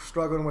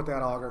struggling with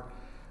that auger,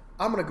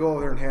 I'm going to go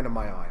over there and hand them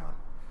my ion.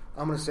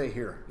 I'm going to say,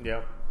 here,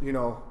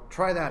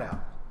 try that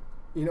out.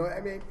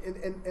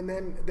 And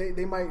then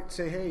they might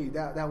say, hey,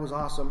 that was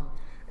awesome,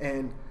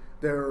 and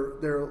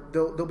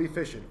they'll be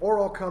fishing, or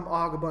I'll come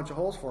og a bunch of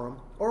holes for them,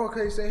 or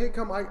okay, say, hey,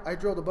 come, I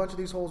drilled a bunch of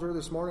these holes earlier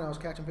this morning. I was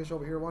catching fish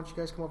over here. Why don't you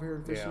guys come over here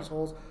and fish these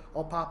holes?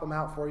 I'll pop them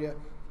out for you.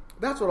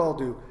 That's what I'll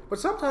do. But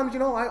sometimes,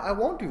 I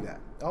won't do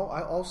that.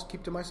 I'll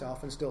keep to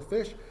myself and still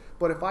fish.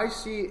 But if I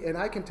see and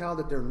I can tell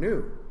that they're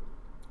new,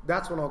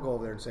 that's when I'll go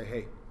over there and say,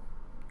 hey,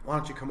 why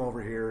don't you come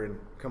over here and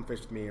come fish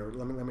with me, or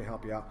let me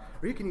help you out,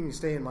 or you can even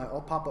stay in I'll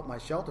pop up my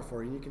shelter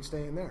for you, and you can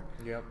stay in there.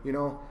 Yep.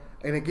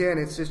 And again,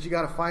 it's just you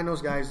got to find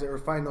those guys or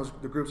find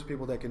the groups of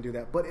people that can do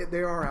that. But they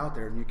are out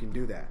there, and you can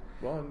do that.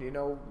 Well,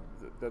 and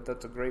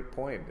that's a great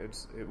point.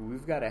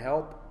 We've got to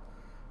help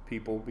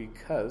people,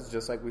 because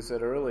just like we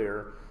said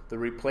earlier, the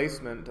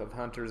replacement of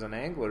hunters and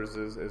anglers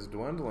is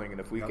dwindling,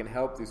 and if we can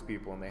help these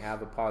people and they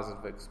have a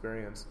positive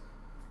experience,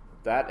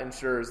 that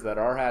ensures that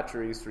our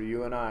hatcheries, for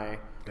you and I,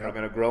 are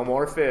going to grow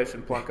more fish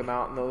and plunk them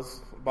out in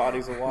those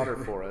bodies of water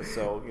for us.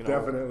 So,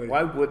 definitely.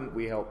 Why wouldn't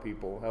we help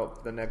people,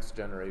 help the next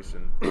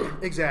generation?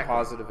 Exactly.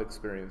 Positive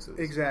experiences.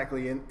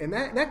 Exactly, and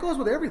that goes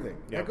with everything.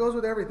 Yep. That goes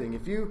with everything.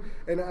 If you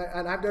and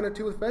I've done it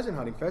too with pheasant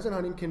hunting. Pheasant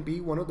hunting can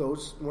be one of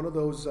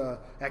those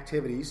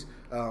activities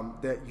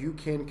that you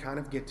can kind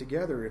of get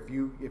together. If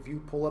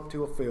you pull up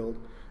to a field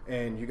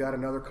and you got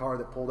another car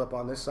that pulled up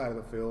on this side of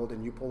the field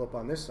and you pull up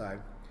on this side,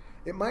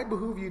 it might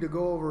behoove you to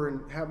go over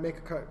and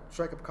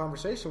strike up a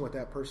conversation with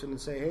that person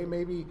and say, hey,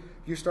 maybe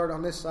you start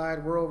on this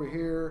side, we're over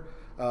here.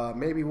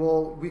 Maybe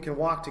we can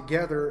walk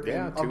together,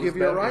 and I'll give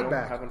you a ride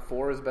back. Having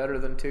 4 is better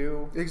than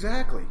 2.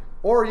 Exactly.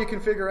 Or you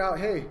can figure out,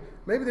 hey,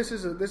 maybe this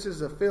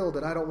is a field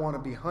that I don't want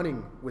to be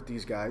hunting with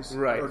these guys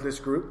or this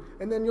group,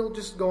 and then you'll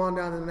just go on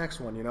down to the next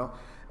one,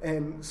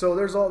 And so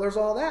there's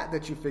all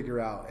that you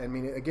figure out. I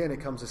mean, again, it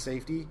comes to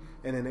safety,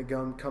 and then it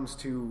comes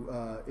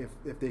to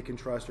if they can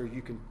trust or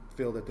you can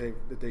feel that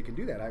they can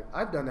do that.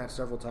 I've done that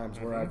several times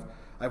where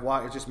I've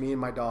walked. It's just me and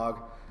my dog,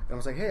 and I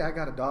was like, hey, I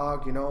got a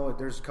dog.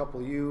 There's a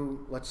couple of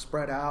you. Let's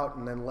spread out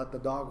and then let the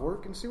dog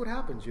work and see what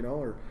happens.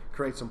 Or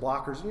create some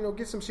blockers.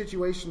 Get some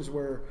situations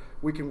where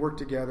we can work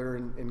together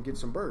and get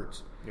some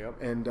birds.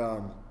 Yep. And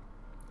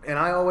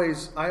I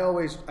always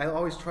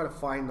try to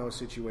find those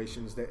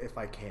situations that if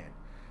I can.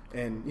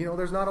 And,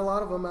 there's not a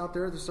lot of them out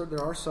there.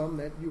 There are some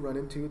that you run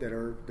into that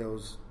are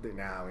those that,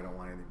 we don't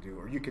want anything to do.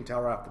 Or you can tell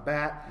right off the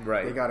bat.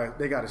 Right. They got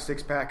a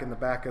 6-pack in the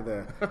back of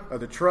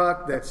the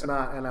truck that's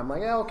not. And I'm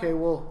like, yeah, okay,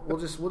 we'll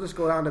just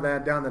go down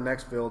the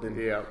next field and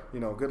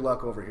good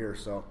luck over here.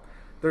 So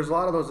there's a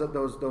lot of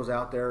those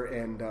out there,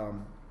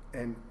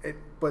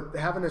 but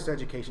having this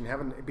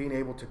education, being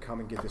able to come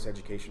and get this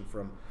education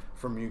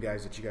from you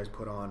guys that you guys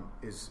put on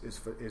is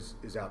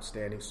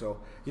outstanding. So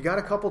you got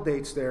a couple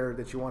dates there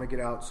that you want to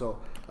get out. So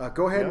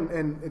go ahead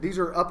and these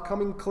are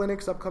upcoming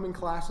clinics, upcoming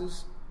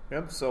classes.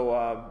 Yep.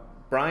 So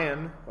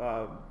Brian,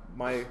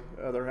 my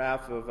other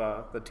half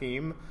of the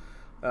team,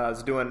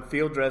 is doing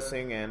field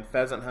dressing and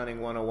pheasant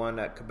hunting 101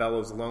 at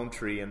Cabela's Lone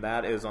Tree, and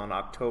that is on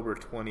October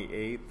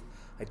 28th.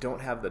 I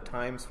don't have the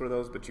times for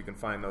those, but you can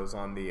find those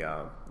on the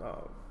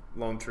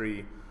Lone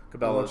Tree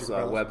Cabela's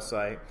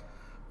website.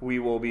 We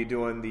will be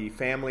doing the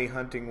Family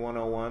Hunting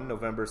 101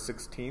 November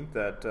 16th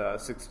at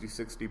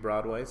 6060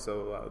 Broadway,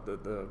 so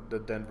the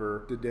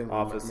Denver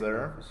office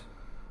there. Office.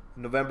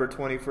 November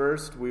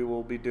 21st, we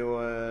will be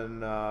doing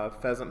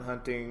Pheasant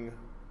Hunting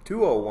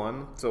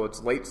 201, so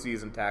it's late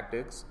season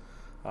tactics.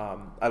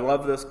 I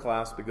love this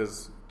class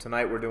because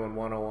tonight we're doing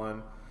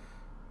 101.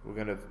 We're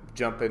going to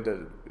jump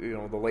into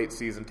the late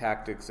season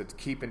tactics. It's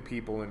keeping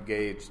people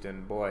engaged,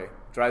 and boy, it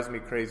drives me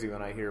crazy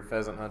when I hear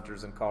pheasant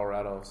hunters in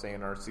Colorado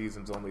saying our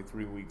season's only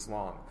 3 weeks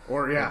long.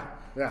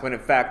 When in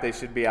fact they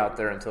should be out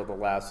there until the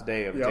last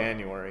day of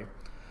January.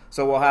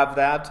 So we'll have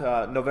that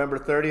November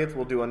 30th.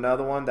 We'll do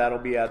another one. That'll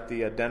be at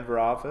the Denver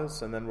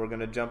office, and then we're going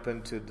to jump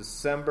into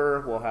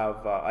December. We'll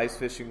have Ice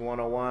Fishing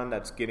 101.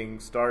 That's getting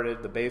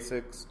started, the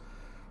basics.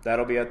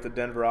 That'll be at the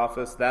Denver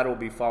office. That'll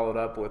be followed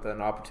up with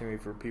an opportunity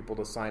for people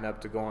to sign up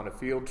to go on a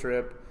field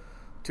trip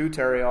to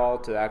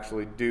Tarryhall to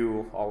actually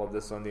do all of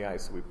this on the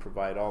ice. We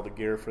provide all the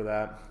gear for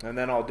that. And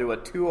then I'll do a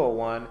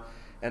 201,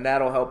 and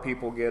that'll help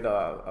people get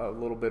a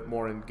little bit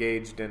more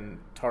engaged in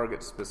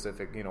target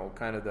specific,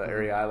 kind of the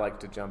area I like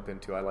to jump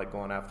into. I like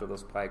going after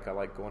those pike. I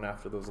like going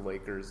after those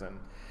Lakers.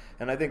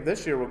 And I think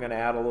this year we're going to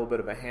add a little bit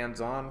of a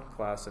hands-on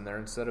class in there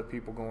instead of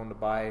people going to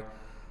buy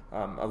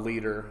a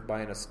leader,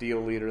 buying a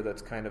steel leader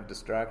that's kind of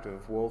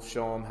distractive. We'll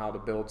show them how to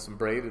build some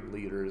braided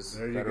leaders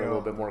that are a little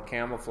bit more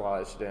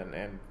camouflaged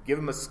and give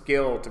them a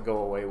skill to go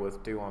away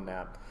with too on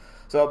that.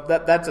 So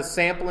that's a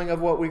sampling of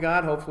what we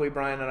got. Hopefully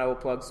Brian and I will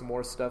plug some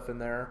more stuff in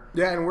there.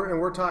 Yeah, and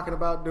we're talking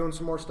about doing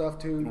some more stuff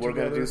too. We're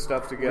going to do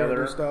stuff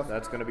together.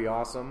 That's going to be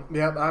awesome.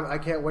 Yeah, I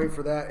can't wait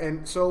for that.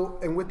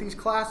 And with these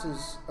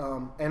classes,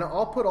 and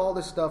I'll put all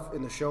this stuff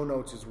in the show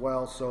notes as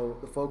well, so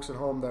the folks at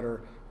home that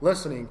are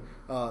listening,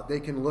 they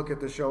can look at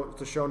the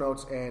show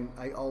notes, and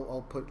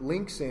I'll put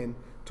links in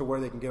to where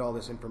they can get all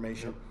this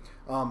information.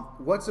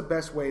 What's the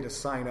best way to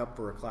sign up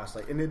for a class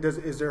like? And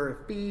is there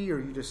a fee, or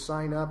you just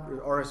sign up,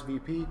 or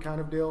RSVP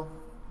kind of deal?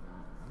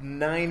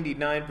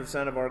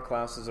 99% of our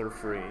classes are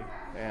free,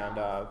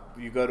 and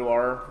you go to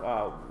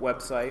our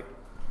website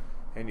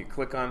and you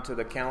click onto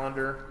the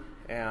calendar,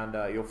 and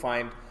you'll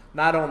find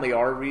not only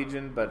our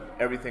region, but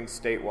everything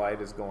statewide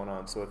is going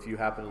on. So if you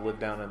happen to live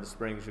down in the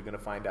Springs, you're going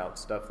to find out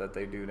stuff that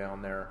they do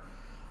down there.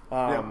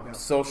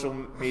 Social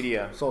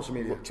media.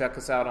 Check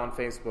us out on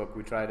Facebook.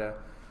 We try to,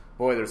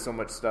 there's so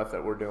much stuff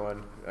that we're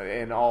doing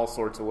in all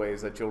sorts of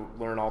ways that you'll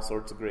learn all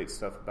sorts of great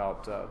stuff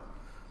about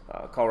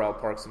Colorado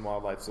Parks and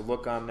Wildlife. So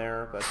look on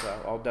there, but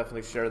I'll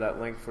definitely share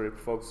that link for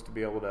folks to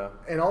be able to.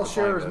 And I'll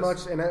share as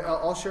much, and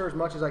I'll share as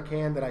much as I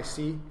can that I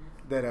see.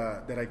 That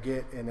I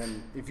get, and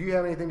then if you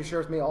have anything to share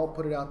with me, I'll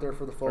put it out there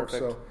for the folks.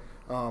 Perfect.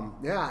 So,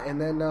 and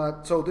then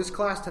so this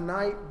class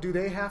tonight, do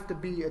they have to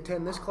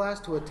attend this class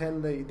to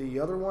attend the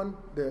other one,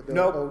 the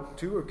nope.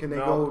 O2, or can they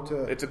go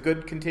to? It's a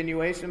good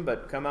continuation,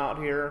 but come out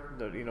here.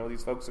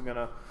 These folks are going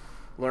to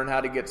learn how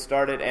to get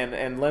started,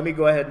 and let me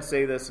go ahead and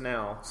say this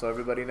now, so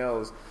everybody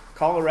knows: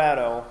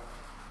 Colorado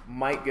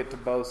might get to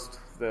boast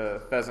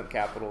the pheasant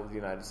capital of the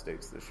United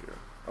States this year.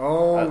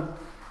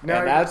 And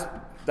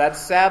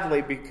that's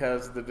sadly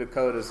because the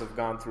Dakotas have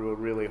gone through a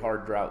really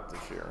hard drought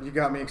this year. You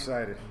got me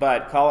excited.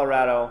 But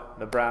Colorado,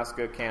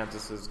 Nebraska,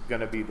 Kansas is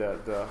going to be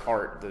the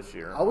heart this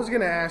year. I was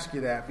going to ask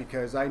you that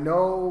because I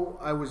know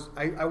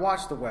I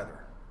watched the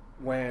weather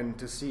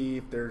to see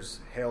if there's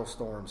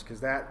hailstorms,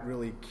 because that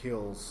really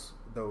kills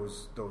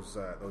those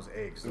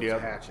eggs,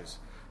 those hatches.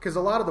 Because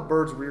a lot of the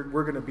birds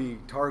we're going to be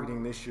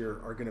targeting this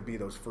year are going to be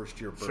those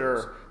first-year birds.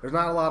 Sure. There's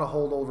not a lot of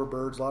holdover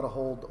birds, a lot of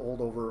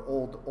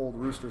old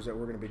roosters that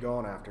we're going to be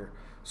going after.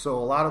 So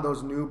a lot of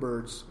those new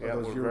birds,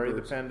 we're very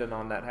dependent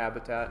on that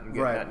habitat and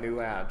getting that new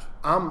hatch.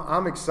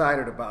 I'm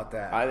excited about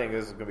that. I think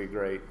this is going to be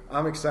great.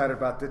 I'm excited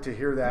about that, to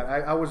hear that.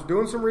 I was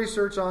doing some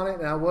research on it,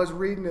 and I was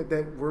reading it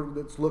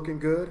it's looking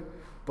good,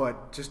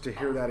 but just to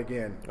hear that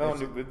again. Well,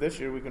 this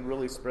year we can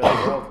really spread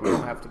the growth. We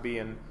don't have to be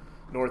in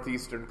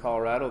northeastern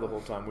Colorado the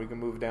whole time. We can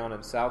move down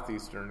in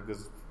southeastern,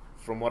 because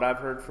from what I've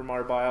heard from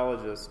our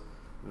biologists,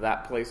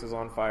 that place is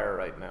on fire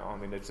right now. I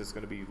mean, it's just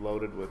going to be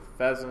loaded with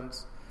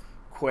pheasants,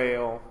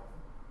 quail.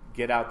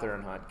 Get out there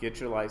and hunt.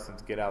 Get your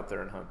license. Get out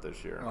there and hunt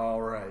this year.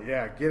 All right.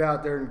 Yeah, get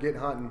out there and get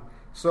hunting.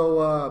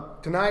 So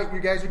tonight you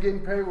guys are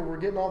getting paid. We're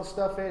getting all the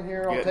stuff in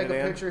here. I'll take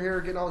a picture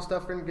here, getting all the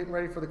stuff in, getting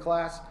ready for the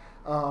class.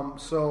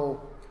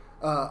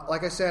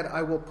 Like I said,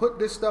 I will put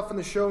this stuff in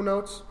the show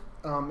notes.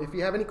 If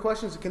you have any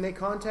questions, can they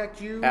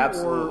contact you?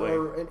 Absolutely.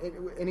 Or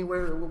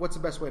anywhere? What's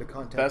the best way to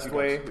contact you? Best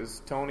way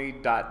is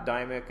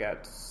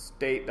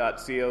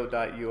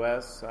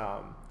tony.dymek@state.co.us.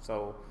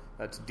 So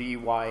that's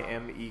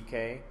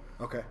DYMEK.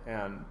 Okay.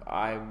 And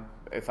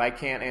if I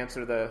can't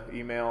answer the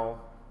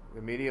email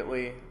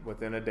immediately,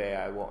 within a day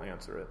I will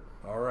answer it.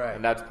 All right.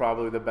 And that's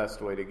probably the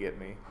best way to get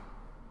me.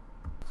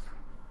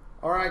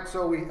 All right.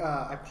 So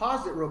I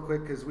paused it real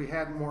quick because we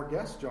had more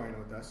guests join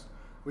with us.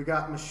 We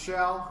got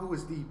Michelle, who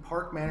is the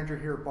park manager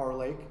here at Bar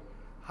Lake.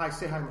 Hi,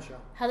 say hi,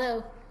 Michelle.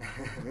 Hello.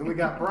 And we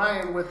got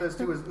Brian with us,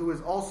 who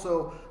is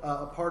also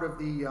a part of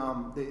the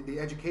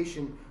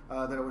education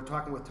that we're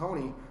talking with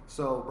Tony.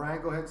 So,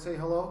 Brian, go ahead and say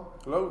hello.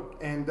 Hello.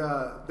 And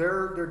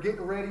they're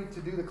getting ready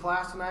to do the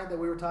class tonight that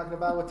we were talking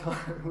about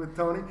with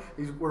Tony.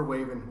 We're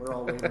waving. We're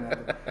all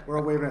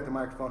waving at the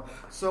microphone.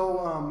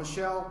 So,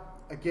 Michelle,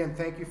 again,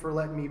 thank you for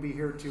letting me be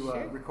here to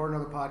record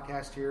another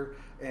podcast here.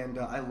 And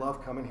I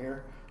love coming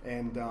here.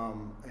 And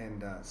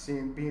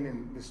being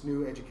in this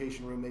new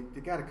education room, they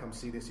got to come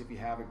see this. If you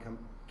haven't,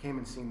 came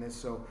and seen this.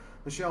 So,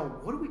 Michelle,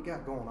 what do we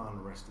got going on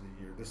the rest of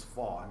the year, this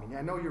fall? I mean,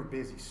 I know you're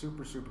busy,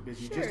 super, super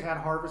busy. Sure. You just had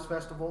Harvest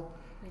Festival.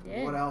 We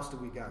did. What else do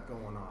we got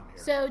going on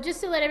here? So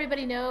just to let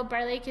everybody know,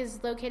 Bar Lake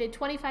is located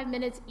 25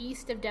 minutes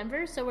east of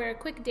Denver, so we're a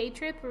quick day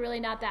trip. We're really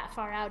not that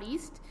far out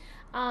east.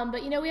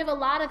 But, we have a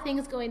lot of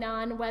things going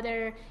on,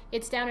 whether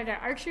it's down at our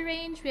archery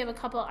range. We have a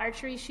couple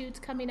archery shoots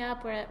coming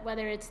up,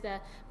 whether it's the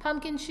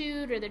pumpkin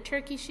shoot or the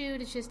turkey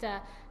shoot. It's just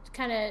a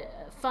kind of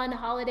fun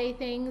holiday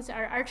things.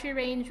 Our archery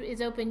range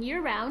is open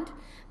year-round.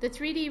 The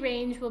 3D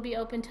range will be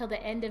open till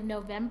the end of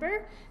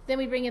November. Then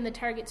we bring in the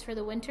targets for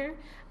the winter.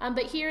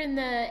 But here in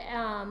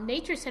the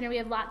Nature Center, we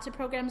have lots of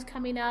programs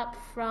coming up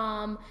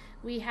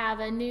we have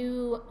a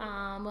new,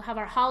 we'll have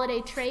our holiday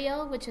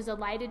trail, which is a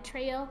lighted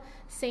trail.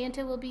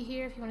 Santa will be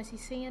here if you want to see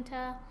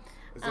Santa.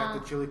 Is that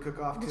the chili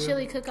cook-off too? The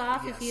chili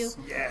cook-off.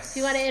 Yes. If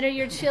you want to enter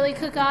your chili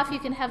cook-off, you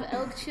can have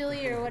elk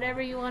chili or whatever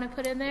you want to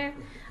put in there.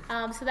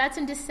 So that's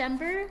in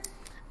December.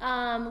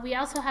 We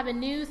also have a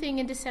new thing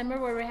in December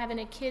where we're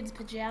having a kids'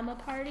 pajama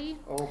party.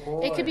 Oh,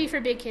 boy. It could be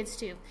for big kids,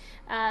 too,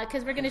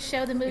 because we're going to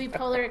show the movie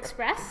Polar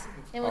Express,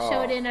 and we'll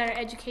show it in our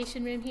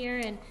education room here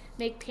and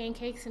make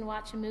pancakes and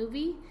watch a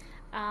movie.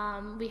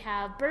 We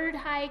have bird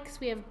hikes.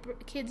 We have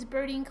kids'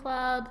 birding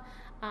club.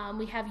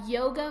 We have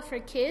yoga for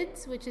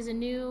kids, which is a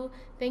new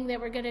thing that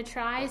we're going to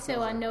try.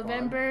 So on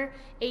November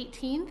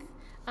 18th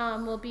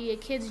will be a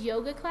kids'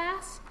 yoga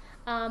class.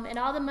 And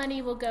all the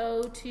money will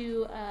go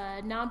to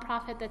a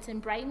nonprofit that's in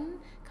Brighton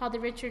called the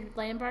Richard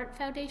Lambert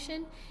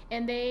Foundation.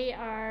 And they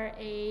are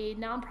a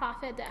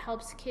nonprofit that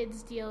helps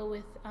kids deal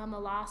with a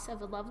loss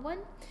of a loved one.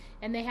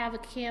 And they have a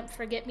camp,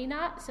 Forget Me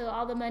Not. So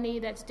all the money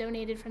that's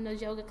donated from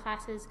those yoga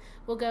classes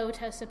will go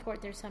to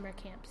support their summer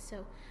camps.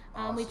 So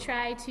awesome. We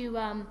try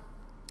to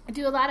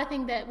do a lot of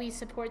things that we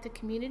support the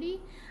community.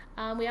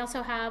 We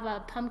also have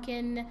a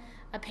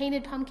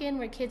painted pumpkin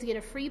where kids get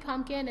a free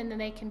pumpkin and then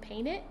they can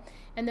paint it.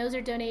 And those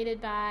are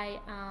donated by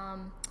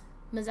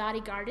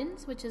Mazzotti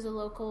Gardens, which is a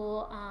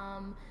local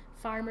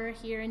farmer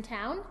here in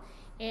town.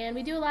 And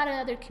we do a lot of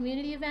other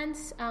community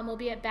events. We'll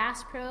be at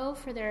Bass Pro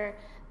for their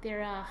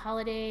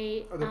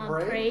holiday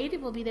parade.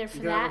 We'll be there for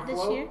that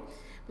this year.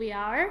 We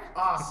are.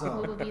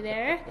 Awesome. We will be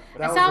there.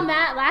 I saw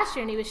Matt last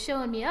year, and he was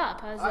showing me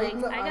up. I was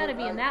I got to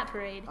be in that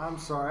parade. I'm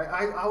sorry.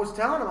 I was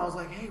telling him, I was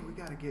like, hey, we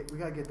gotta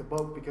get the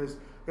boat because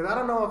I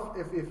don't know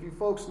if you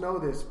folks know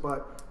this,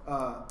 but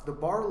the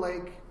Bar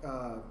Lake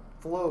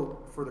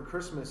float for the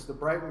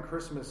Brighton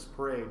Christmas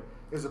parade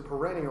is a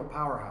perennial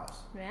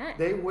powerhouse. Right.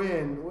 They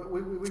win.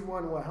 We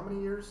won what? How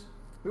many years?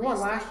 We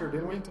won last year,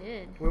 didn't we? We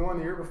did. We won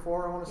the year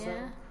before, I want to say.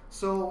 Yeah.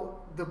 So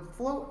the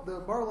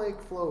Bar Lake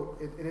float,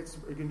 are you going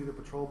to do the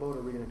patrol boat, or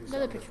are we going to do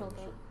something? The patrol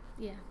boat.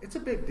 Yeah. It's a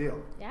big deal.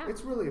 Yeah.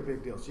 It's really a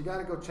big deal. So you got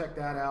to go check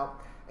that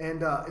out.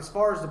 And as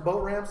far as the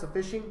boat ramps, the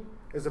fishing,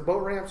 is the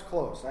boat ramps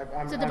closed?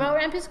 The boat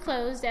ramp is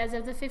closed as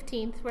of the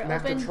 15th. We're and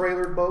open. That's the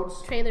trailered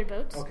boats? Trailer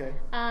boats. Okay.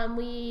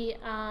 We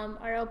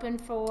are open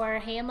for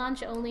hand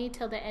launch only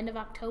till the end of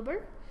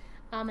October.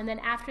 And then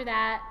after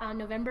that, on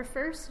November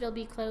 1st, it'll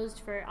be closed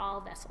for all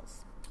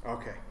vessels.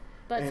 Okay.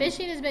 But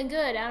fishing has been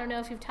good. I don't know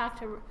if you've talked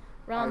to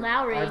Ron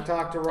Lowry. I've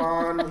talked to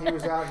Ron. He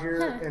was out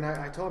here, and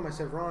I told him, I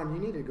said, Ron,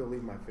 you need to go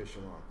leave my fish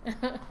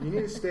alone. You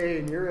need to stay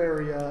in your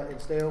area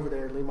and stay over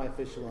there and leave my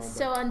fish alone.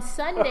 So on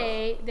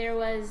Sunday, there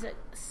was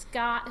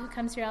Scott, who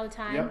comes here all the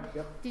time.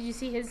 Yep. Did you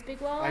see his big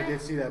walleye? I did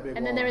see that big walleye.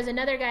 And then there was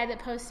another guy that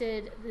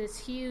posted this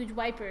huge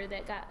wiper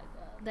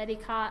that he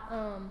caught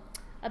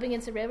up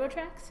against the railroad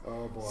tracks.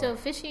 Oh, boy. So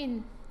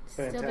fishing...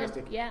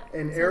 Fantastic. Yeah.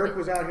 And Eric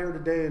was out here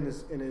today in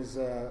his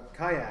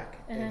kayak,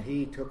 and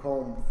he took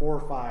home 4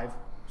 or 5,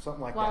 something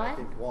like walleye? that. I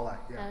think walleye.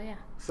 Yeah. Oh yeah.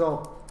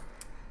 So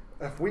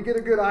if we get a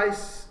good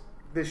ice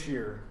this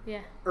year,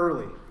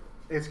 early,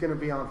 it's going to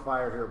be on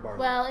fire here at Bar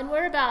Lake. Well, and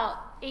we're about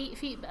 8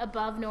 feet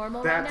above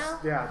normal right now.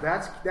 Yeah,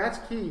 that's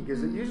key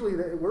because usually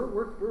we're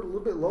a little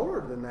bit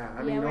lower than that.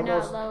 I mean, we're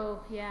almost, not low.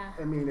 Yeah.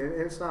 I mean,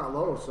 it's not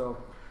low. So,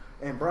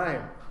 and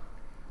Brian,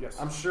 yes,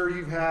 I'm sure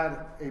you've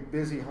had a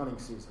busy hunting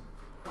season.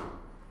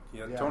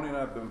 Yeah, Tony and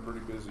I have been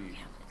pretty busy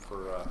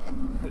for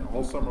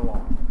all summer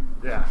long.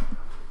 Yeah.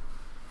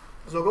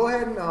 So go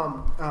ahead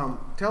and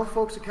tell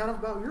folks kind of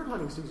about your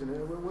hunting season.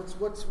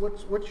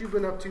 What you've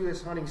been up to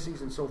this hunting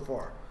season so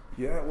far?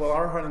 Yeah, well,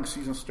 our hunting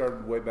season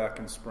started way back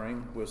in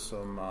spring with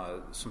some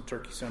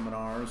turkey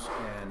seminars,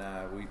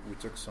 and we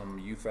took some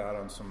youth out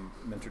on some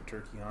mentored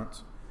turkey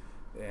hunts.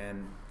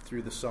 And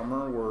through the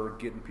summer, we're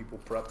getting people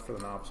prepped for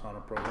the Novice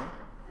Hunter program.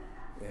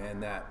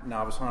 And that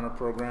Novice Hunter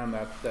program,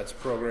 that's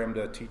programmed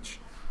to teach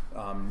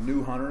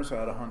new hunters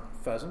how to hunt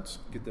pheasants,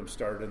 get them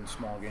started in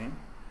small game.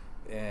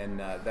 And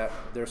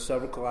there are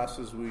several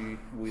classes. We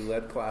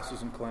led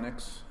classes and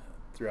clinics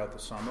throughout the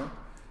summer.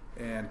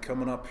 And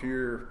coming up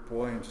here,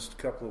 in just a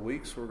couple of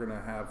weeks, we're going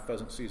to have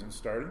pheasant season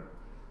starting.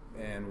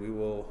 And we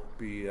will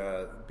be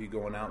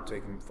going out and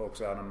taking folks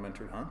out on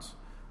mentored hunts,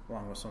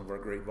 along with some of our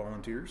great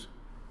volunteers.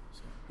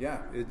 So,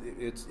 yeah,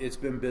 it's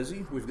been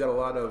busy. We've got a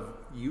lot of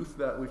youth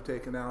that we've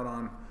taken out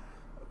on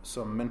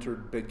some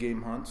mentored big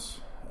game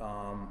hunts.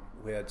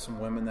 We had some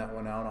women that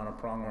went out on a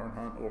pronghorn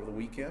hunt over the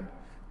weekend.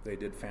 They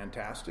did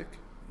fantastic,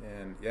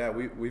 And yeah,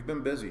 we've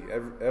been busy.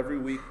 Every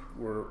week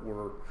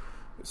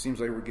it seems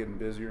like we're getting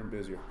busier and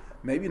busier.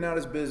 Maybe not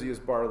as busy as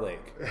Bar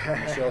Lake.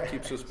 Michelle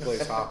keeps this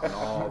place hopping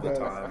all the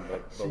time,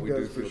 but we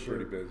do feel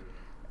pretty busy.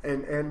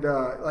 And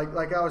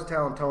like I was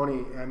telling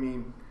Tony, I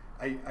mean,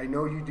 I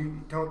know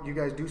you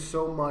guys do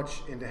so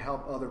much and to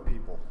help other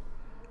people,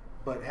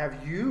 but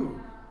have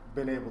you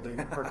been able to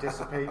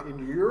participate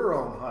in your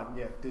own hunt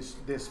yet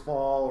this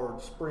fall or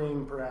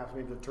spring, perhaps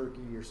maybe the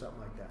turkey or something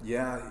like that?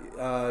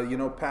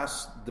 Yeah,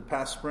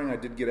 past spring I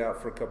did get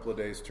out for a couple of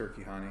days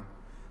turkey hunting.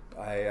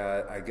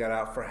 I got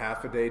out for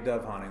half a day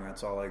dove hunting.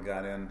 That's all I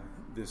got in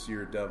this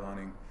year, dove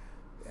hunting.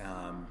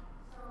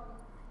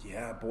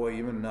 Yeah, boy,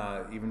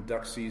 even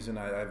duck season,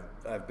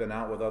 I've been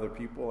out with other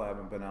people. I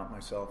haven't been out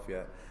myself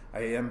yet. I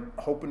am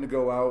hoping to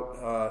go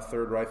out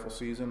third rifle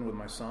season with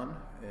my son,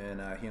 and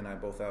he and I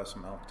both have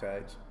some elk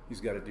tags. He's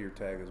got a deer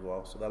tag as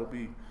well, so that'll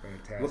be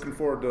fantastic. Looking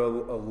forward to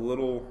a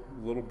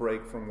little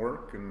break from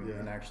work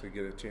and actually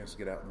get a chance to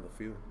get out in the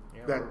field.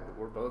 Yeah,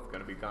 we're both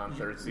going to be gone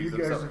third season,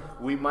 guys, so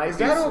we might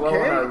be slow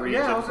in our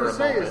region I was for a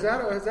say,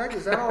 moment.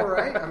 Is that all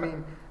right? I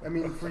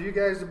mean, for you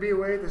guys to be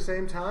away at the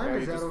same time,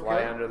 is that just okay?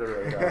 Fly under the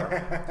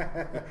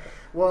radar.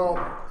 Well,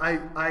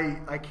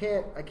 I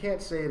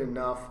can't say it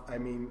enough. I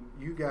mean,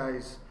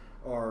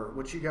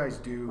 what you guys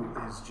do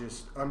is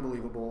just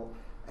unbelievable,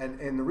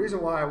 and the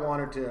reason why I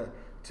wanted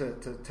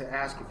to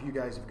ask if you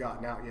guys have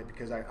gotten out yet,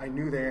 because I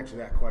knew the answer to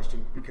that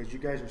question, because you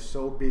guys are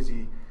so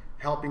busy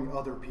helping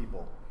other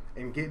people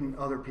and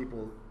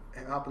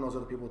helping those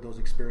other people with those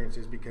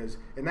experiences,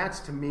 and that's,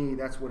 to me,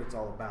 that's what it's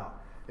all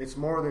about. It's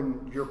more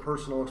than your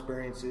personal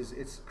experiences.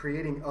 It's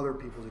creating other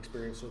people's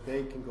experience so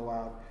they can go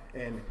out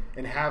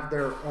and have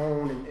their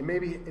own and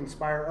maybe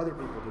inspire other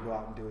people to go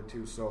out and do it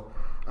too. So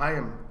I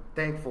am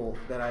thankful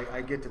that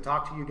I get to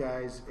talk to you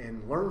guys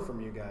and learn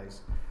from you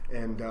guys.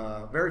 And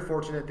very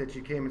fortunate that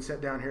you came and sat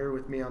down here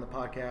with me on the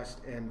podcast.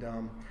 And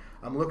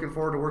I'm looking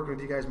forward to working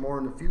with you guys more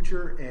in the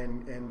future.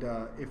 And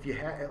if you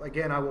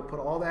again, I will put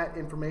all that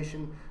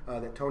information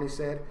that Tony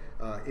said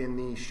in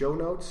the show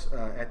notes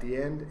at the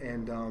end.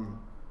 And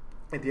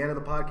at the end of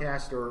the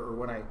podcast, or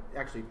when I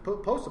actually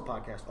post the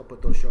podcast, I'll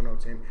put those show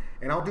notes in.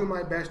 And I'll do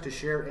my best to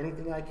share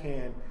anything I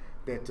can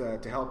that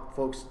to help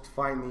folks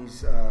find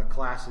these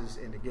classes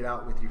and to get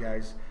out with you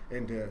guys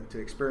and to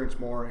experience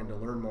more and to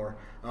learn more.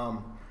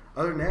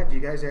 Other than that, do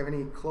you guys have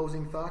any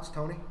closing thoughts,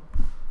 Tony?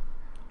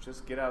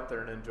 Just get out there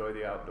and enjoy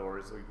the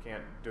outdoors. We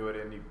can't do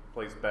it any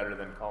place better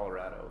than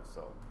Colorado.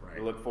 So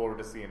we look forward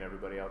to seeing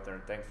everybody out there,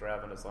 and thanks for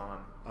having us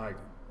on. All right.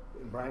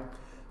 Brian?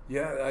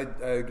 Yeah,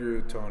 I agree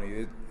with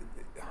Tony.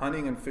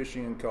 Hunting and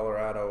fishing in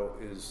Colorado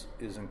is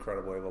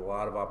incredible. We have a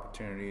lot of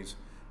opportunities.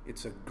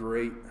 It's a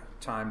great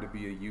time to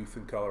be a youth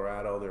in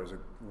Colorado. There's a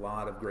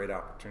lot of great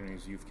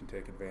opportunities youth can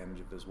take advantage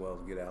of as well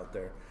to get out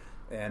there.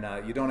 And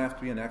you don't have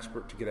to be an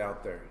expert to get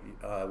out there.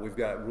 We've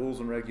got rules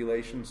and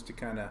regulations to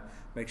kind of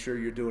make sure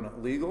you're doing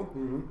it legal.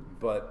 Mm-hmm.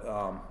 But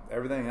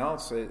everything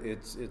else,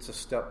 it's a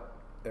step.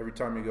 Every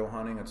time you go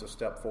hunting, it's a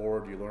step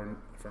forward. You learn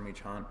from each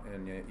hunt,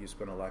 and you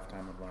spend a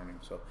lifetime of learning.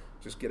 So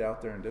just get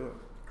out there and do it.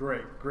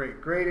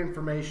 Great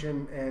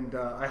information, and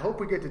I hope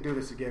we get to do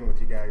this again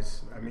with you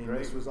guys. I mean,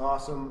 this was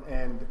awesome,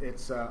 and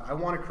it's. I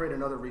want to create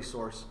another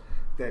resource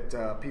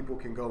that people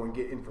can go and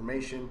get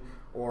information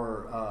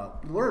or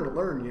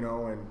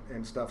learn,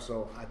 and stuff.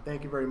 So I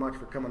thank you very much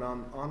for coming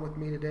on with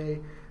me today.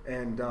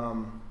 And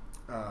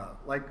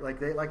like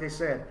they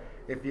said,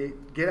 if you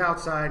get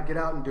outside, get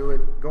out and do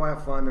it. Go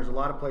have fun. There's a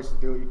lot of places to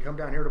do it. You come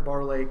down here to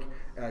Bar Lake,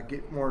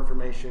 get more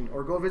information,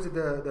 or go visit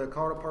the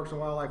Colorado Parks and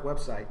Wildlife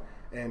website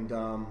and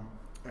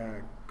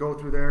go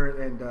through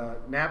there and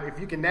if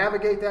you can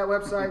navigate that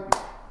website.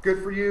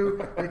 Good for you.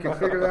 You can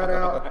figure that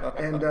out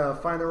and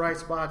find the right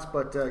spots.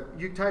 But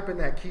you type in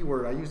that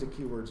keyword. I use the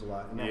keywords a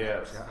lot, and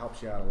that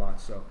helps you out a lot.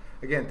 So,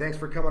 again, thanks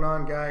for coming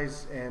on,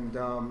 guys. And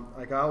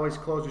like I always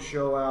close the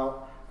show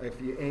out,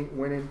 if you ain't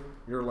winning,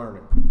 you're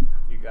learning.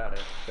 You got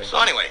it. So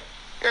anyway,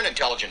 you're an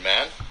intelligent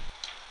man.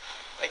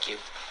 Thank you.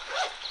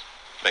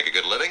 Make a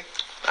good living?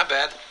 Not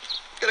bad.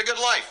 Get a good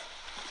life?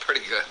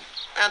 Pretty good.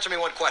 Answer me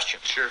one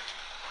question. Sure.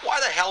 Why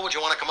the hell would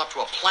you want to come up to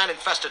a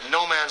plant-infested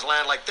no-man's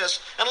land like this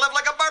and live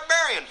like a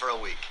barbarian for a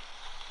week?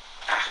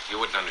 You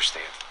wouldn't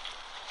understand.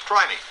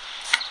 Try me.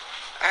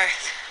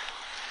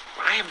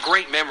 I have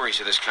great memories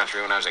of this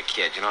country when I was a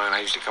kid, and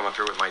I used to come up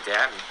here with my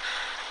dad, and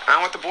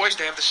I want the boys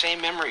to have the same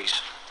memories.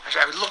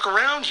 I would look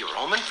around you,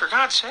 Roman, for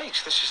God's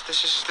sakes. This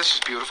is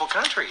beautiful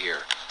country here.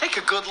 Take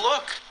a good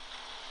look.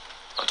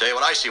 I'll tell you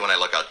what I see when I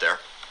look out there,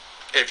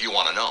 if you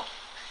want to know.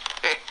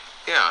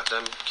 Yeah,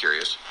 I'm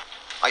curious.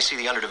 I see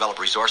the underdeveloped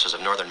resources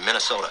of northern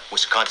Minnesota,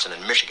 Wisconsin,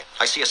 and Michigan.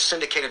 I see a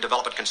syndicated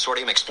development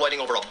consortium exploiting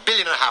over $1.5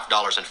 billion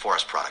in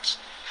forest products.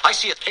 I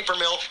see a paper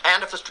mill,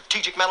 and if the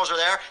strategic metals are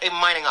there, a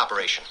mining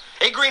operation.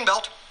 A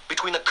greenbelt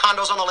between the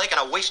condos on the lake and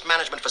a waste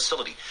management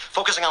facility,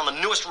 focusing on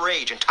the newest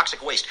rage in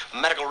toxic waste,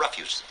 medical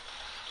refuse.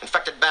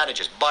 Infected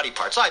bandages, body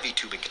parts, IV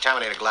tubing,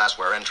 contaminated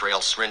glassware,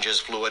 entrails, syringes,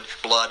 fluid,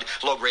 blood,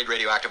 low-grade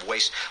radioactive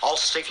waste, all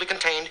safely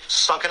contained,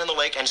 sunken in the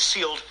lake, and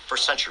sealed for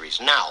centuries.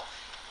 Now,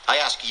 I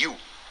ask you,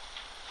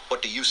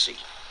 what do you see?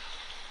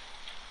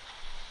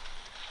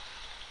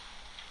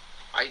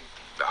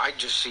 I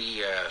just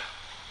see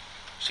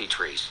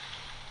trees.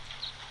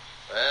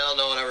 Well,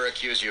 no one ever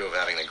accused you of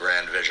having the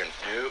grand vision.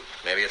 Nope.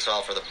 Maybe it's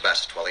all for the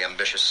best, while the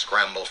ambitious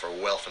scramble for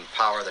wealth and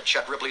power, the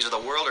Chet Ripleys of the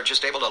world are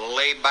just able to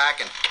lay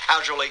back and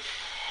casually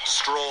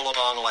stroll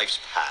along life's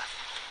path.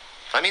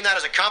 I mean that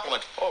as a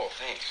compliment. Oh,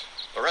 thanks.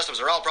 The rest of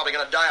us are all probably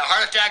going to die of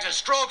heart attacks and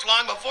strokes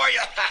long before you.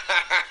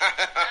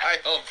 I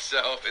hope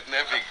so. Wouldn't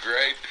that be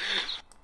great?